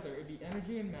paired together, it'd be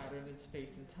energy and matter, then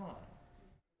space and time.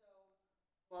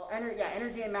 Well,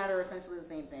 energy and matter are essentially the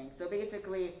same thing. So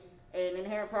basically, an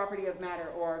inherent property of matter,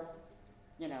 or,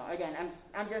 again,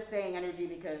 I'm just saying energy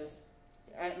because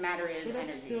matter is But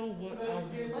that's energy. still what But our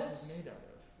here, universe is made out of.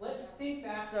 Let's think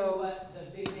back So- to what the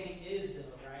Big Bang is,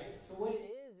 though, right? So what it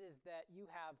is that you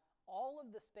have all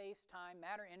of the space, time,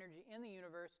 matter, energy in the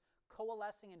universe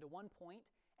coalescing into one point,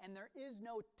 and there is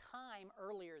no time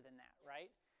earlier than that,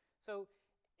 right? So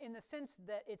in the sense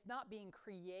that it's not being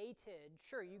created,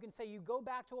 sure, you can say you go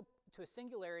back to a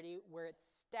singularity where it's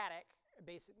static,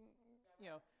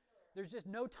 there's just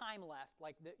no time left,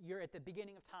 like you're at the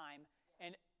beginning of time,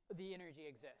 and the energy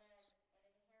exists.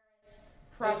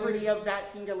 Property of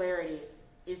that singularity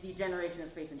is the generation of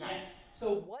space and time. Yes.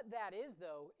 So what that is,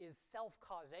 though, is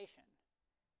self-causation.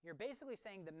 You're basically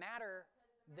saying the matter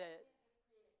that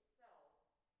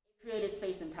Created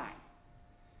space and time.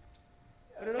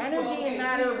 But it also- Energy and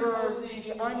matter so you're were proposing- the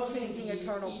you're proposing unchanging the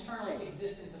eternal thing.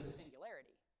 existence of the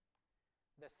singularity.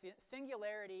 The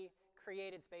singularity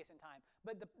created space and time.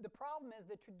 But the problem is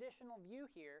the traditional view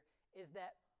here is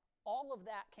that all of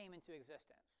that came into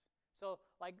existence. So,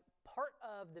 like, part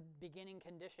of the beginning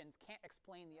conditions can't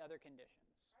explain the other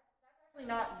conditions. Actually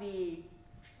not the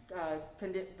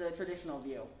traditional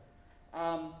view.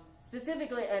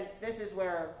 Specifically, and this is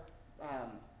where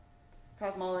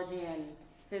cosmology and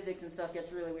physics and stuff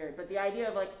gets really weird, but the idea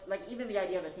of like even the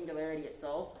idea of a singularity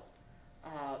itself,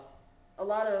 a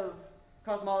lot of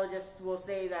cosmologists will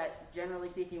say that generally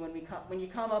speaking, when you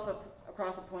come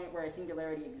across a point where a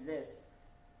singularity exists,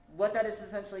 what that is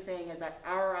essentially saying is that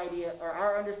our idea or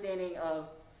our understanding of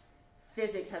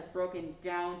physics has broken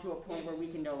down to a point where we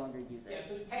can no longer use it. Yeah,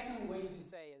 so technically what you can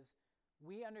say is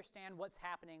we understand what's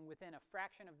happening within a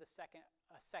fraction of a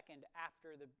second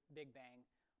after the Big Bang,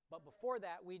 but before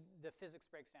that, the physics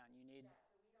breaks down. You need...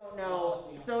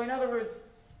 No. So in other words,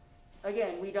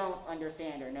 again, we don't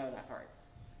understand or know that part.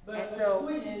 But And so- the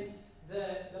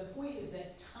point is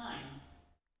that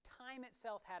time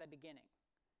itself had a beginning.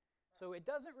 So it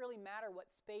doesn't really matter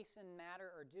what space and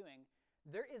matter are doing.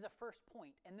 There is a first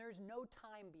point, and there's no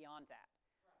time beyond that.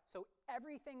 So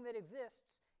everything that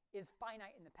exists is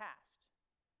finite in the past.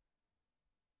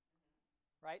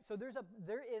 Right? So there is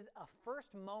a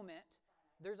first moment.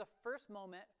 There's a first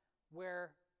moment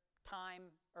where time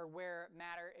or where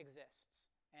matter exists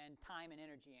and time and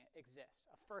energy exist.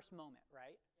 A first moment,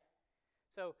 right?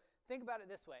 So think about it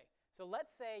this way. So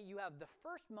let's say you have the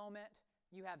first moment,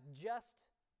 you have just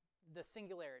the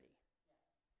singularity.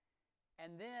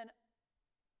 And then,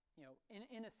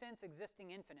 in a sense,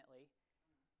 existing infinitely.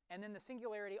 And then the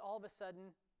singularity all of a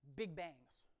sudden big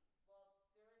bangs. Well,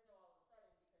 there is no all of a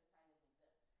sudden because time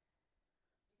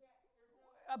doesn't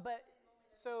exist. But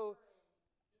so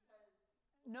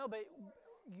no, but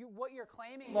what you're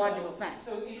claiming... Logical sense.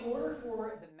 So in order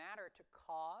for the matter to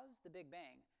cause the Big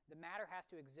Bang, the matter has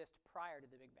to exist prior to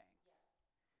the Big Bang.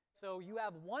 So you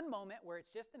have one moment where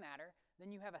it's just the matter,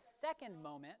 then you have a second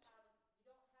moment...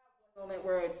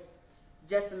 Where it's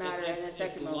just the matter and the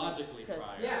second moment. It's logically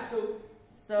prior. Yeah, so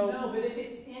no, but if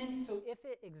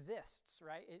it exists,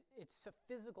 right? It's a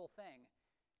physical thing.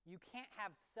 You can't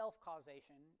have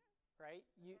self-causation, right?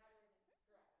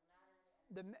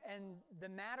 The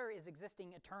matter is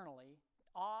existing eternally,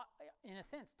 in a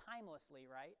sense, timelessly,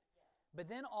 right? But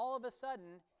then all of a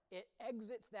sudden, it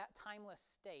exits that timeless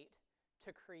state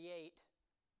to create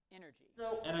energy.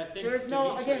 So and I think there's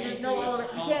no you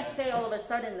can't say all of a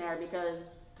sudden there because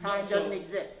time doesn't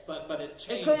exist. But it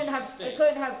changed. It couldn't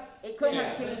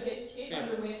have changed. It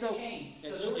underwent So- change.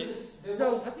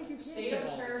 So I think you can state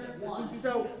of affairs one.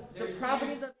 So the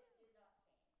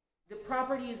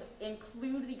properties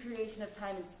include the creation of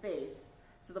time and space.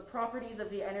 So the properties of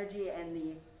the energy and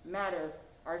the matter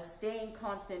are staying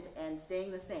constant and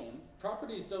staying the same.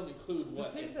 Properties don't include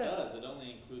what think it that- does. It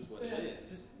only includes what it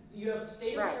is. You have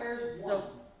state of Right. affairs So-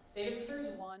 1. State of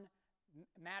affairs 1,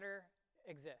 matter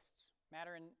exists,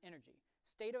 matter and energy.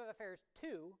 State of affairs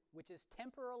 2, which is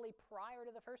temporarily prior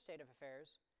to the first state of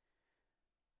affairs,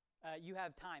 you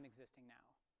have time existing now.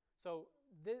 So,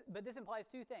 but this implies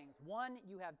two things. One,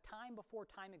 you have time before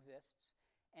time exists,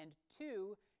 and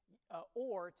two,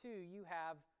 you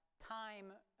have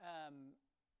time.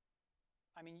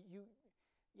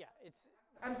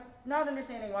 I'm not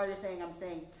understanding why you're saying I'm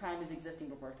saying time is existing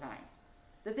before time.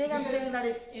 The thing I'm saying that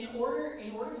it's in order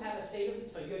to have a state of,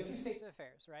 so you have two states of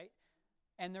affairs, right?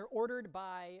 And they're ordered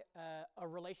by a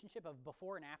relationship of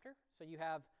before and after. So you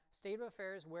have state of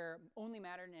affairs where only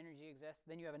matter and energy exist.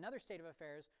 Then you have another state of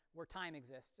affairs where time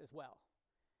exists as well.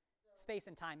 Space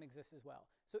and time exists as well.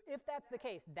 So if that's the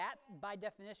case, that's by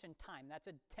definition time. That's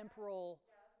a temporal.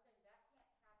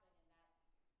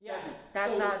 Yeah,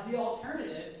 That's so not- the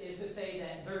alternative is to say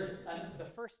that there's the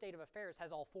first state of affairs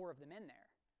has all four of them in there.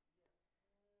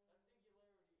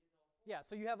 Yeah,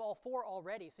 so you have all four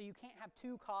already, so you can't have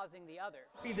two causing the other.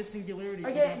 Be the singularity.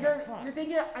 again, you're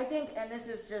thinking. I think, and this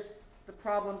is just the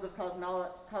problems of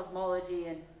cosmology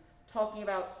and talking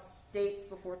about states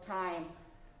before time.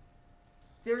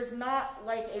 There's not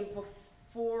like a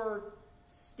before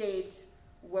state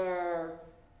where.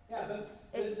 Yeah, but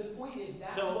the point is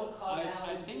that's So what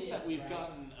causality I think is, that we've right?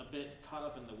 gotten a bit caught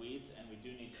up in the weeds, and we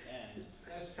do need to end.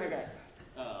 That's true. Okay.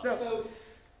 So, So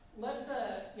let's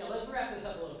wrap this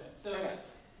up a little bit. So Okay.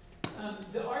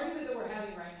 the argument that we're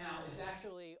having right now is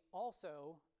actually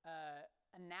also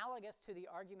analogous to the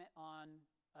argument on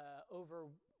over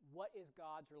what is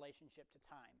God's relationship to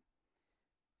time.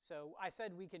 So I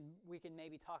said we can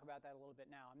maybe talk about that a little bit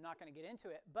now. I'm not going to get into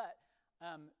it, but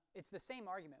it's the same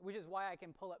argument, which is why I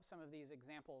can pull up some of these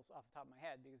examples off the top of my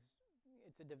head, because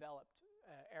it's a developed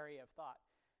area of thought.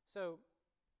 So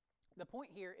the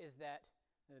point here is that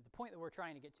the point that we're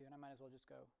trying to get to, and I might as well just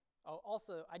go. Oh,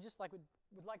 also, I just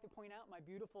would like to point out my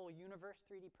beautiful Universe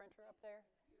 3D printer up there.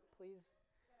 Please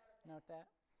note that.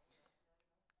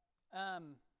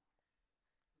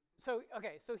 So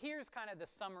here's kind of the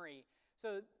summary.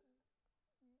 So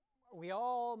we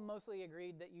all mostly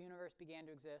agreed that the universe began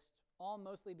to exist. All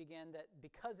mostly began that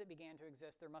because it began to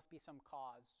exist, there must be some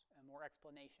cause or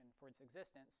explanation for its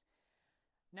existence.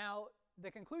 Now,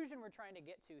 the conclusion we're trying to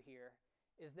get to here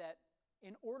is that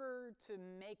in order to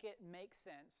make it make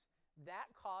sense, that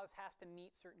cause has to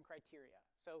meet certain criteria.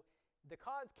 So the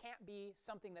cause can't be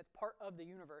something that's part of the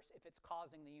universe if it's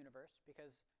causing the universe,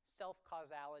 because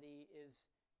self-causality is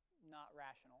not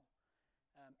rational.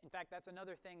 In fact, that's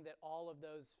another thing that all of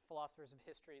those philosophers of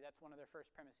history, that's one of their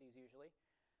first premises usually.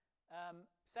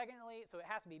 Secondly, so it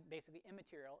has to be basically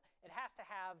immaterial. It has to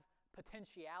have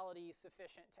potentiality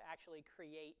sufficient to actually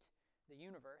create the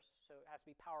universe, so it has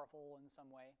to be powerful in some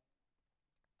way.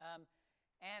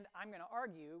 And I'm going to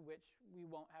argue, which we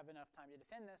won't have enough time to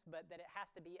defend this, but that it has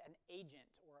to be an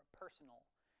agent or a personal.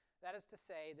 That is to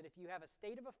say that if you have a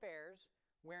state of affairs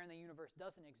wherein the universe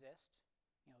doesn't exist,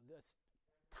 this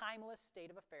timeless state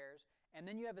of affairs, and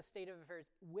then you have a state of affairs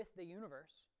with the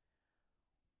universe,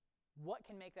 what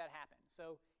can make that happen?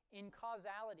 So in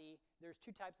causality, there's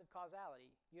two types of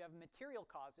causality. You have material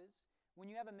causes. When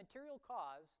you have a material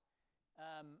cause,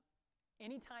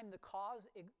 anytime the cause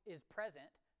is present,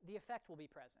 the effect will be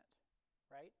present,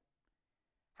 right?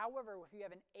 However, if you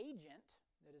have an agent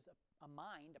that is a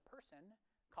mind, a person,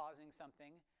 causing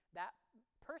something, that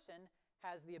person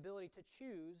has the ability to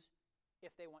choose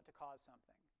if they want to cause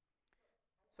something.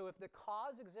 So if the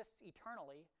cause exists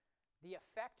eternally, the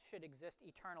effect should exist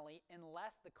eternally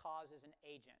unless the cause is an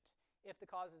agent. If the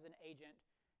cause is an agent,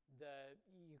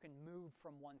 you can move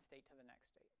from one state to the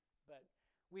next state. But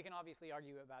we can obviously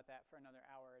argue about that for another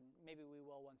hour, and maybe we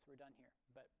will once we're done here.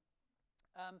 But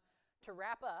to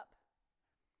wrap up,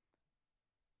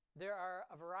 there are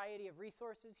a variety of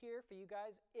resources here for you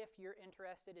guys if you're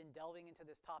interested in delving into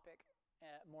this topic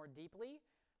more deeply,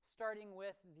 starting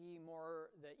with the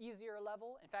easier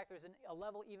level. In fact, there's a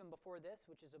level even before this,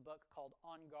 which is a book called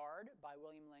On Guard by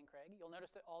William Lane Craig. You'll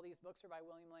notice that all these books are by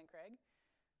William Lane Craig,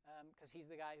 because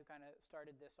he's the guy who kind of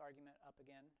started this argument up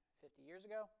again 50 years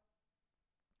ago.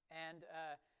 And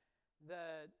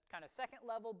the kind of second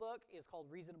level book is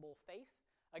called Reasonable Faith.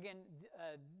 Again,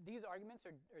 these arguments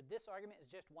or this argument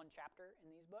is just one chapter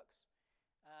in these books.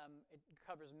 It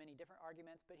covers many different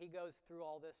arguments, but he goes through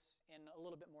all this in a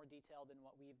little bit more detail than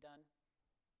what we've done.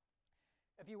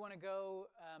 If you want to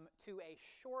go to a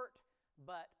short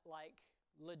but like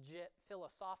legit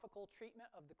philosophical treatment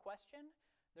of the question,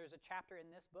 there's a chapter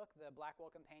in this book, The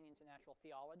Blackwell Companion to Natural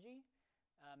Theology.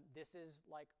 This is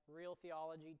like real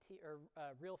theology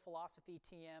real philosophy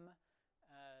TM,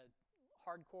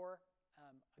 hardcore.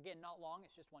 Again, not long,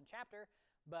 it's just one chapter,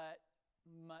 but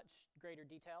much greater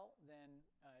detail than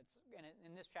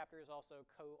and this chapter is also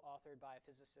co-authored by a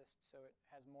physicist, so it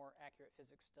has more accurate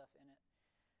physics stuff in it.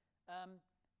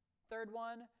 Third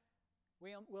one,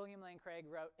 William Lane Craig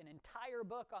wrote an entire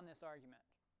book on this argument.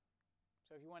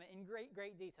 So if you want it in great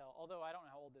detail, although I don't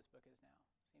know how old this book is now,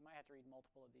 so you might have to read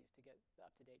multiple of these to get the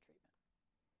up-to-date treatment.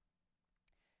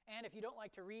 And if you don't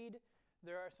like to read,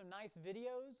 there are some nice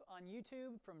videos on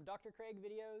YouTube from Dr. Craig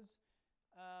videos,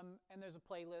 and there's a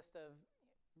playlist of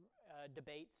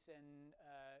debates and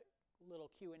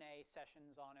little Q&A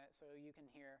sessions on it, so you can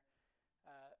hear,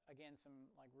 again,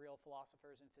 some like real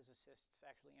philosophers and physicists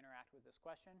actually interact with this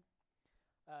question.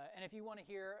 And if you want to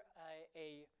hear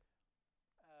a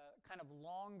kind of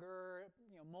longer,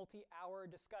 multi-hour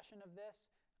discussion of this,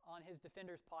 on his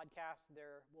Defenders podcast,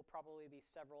 there will probably be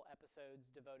several episodes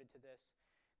devoted to this,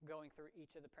 going through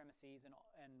each of the premises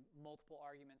and multiple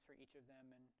arguments for each of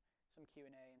them, and some Q&A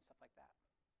and stuff like that.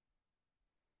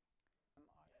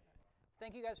 So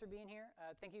thank you guys for being here.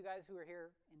 Thank you guys who are here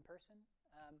in person.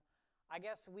 I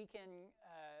guess we can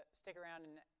stick around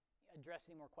and address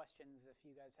any more questions if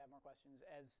you guys have more questions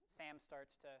as Sam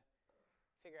starts to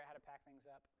figure out how to pack things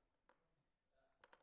up.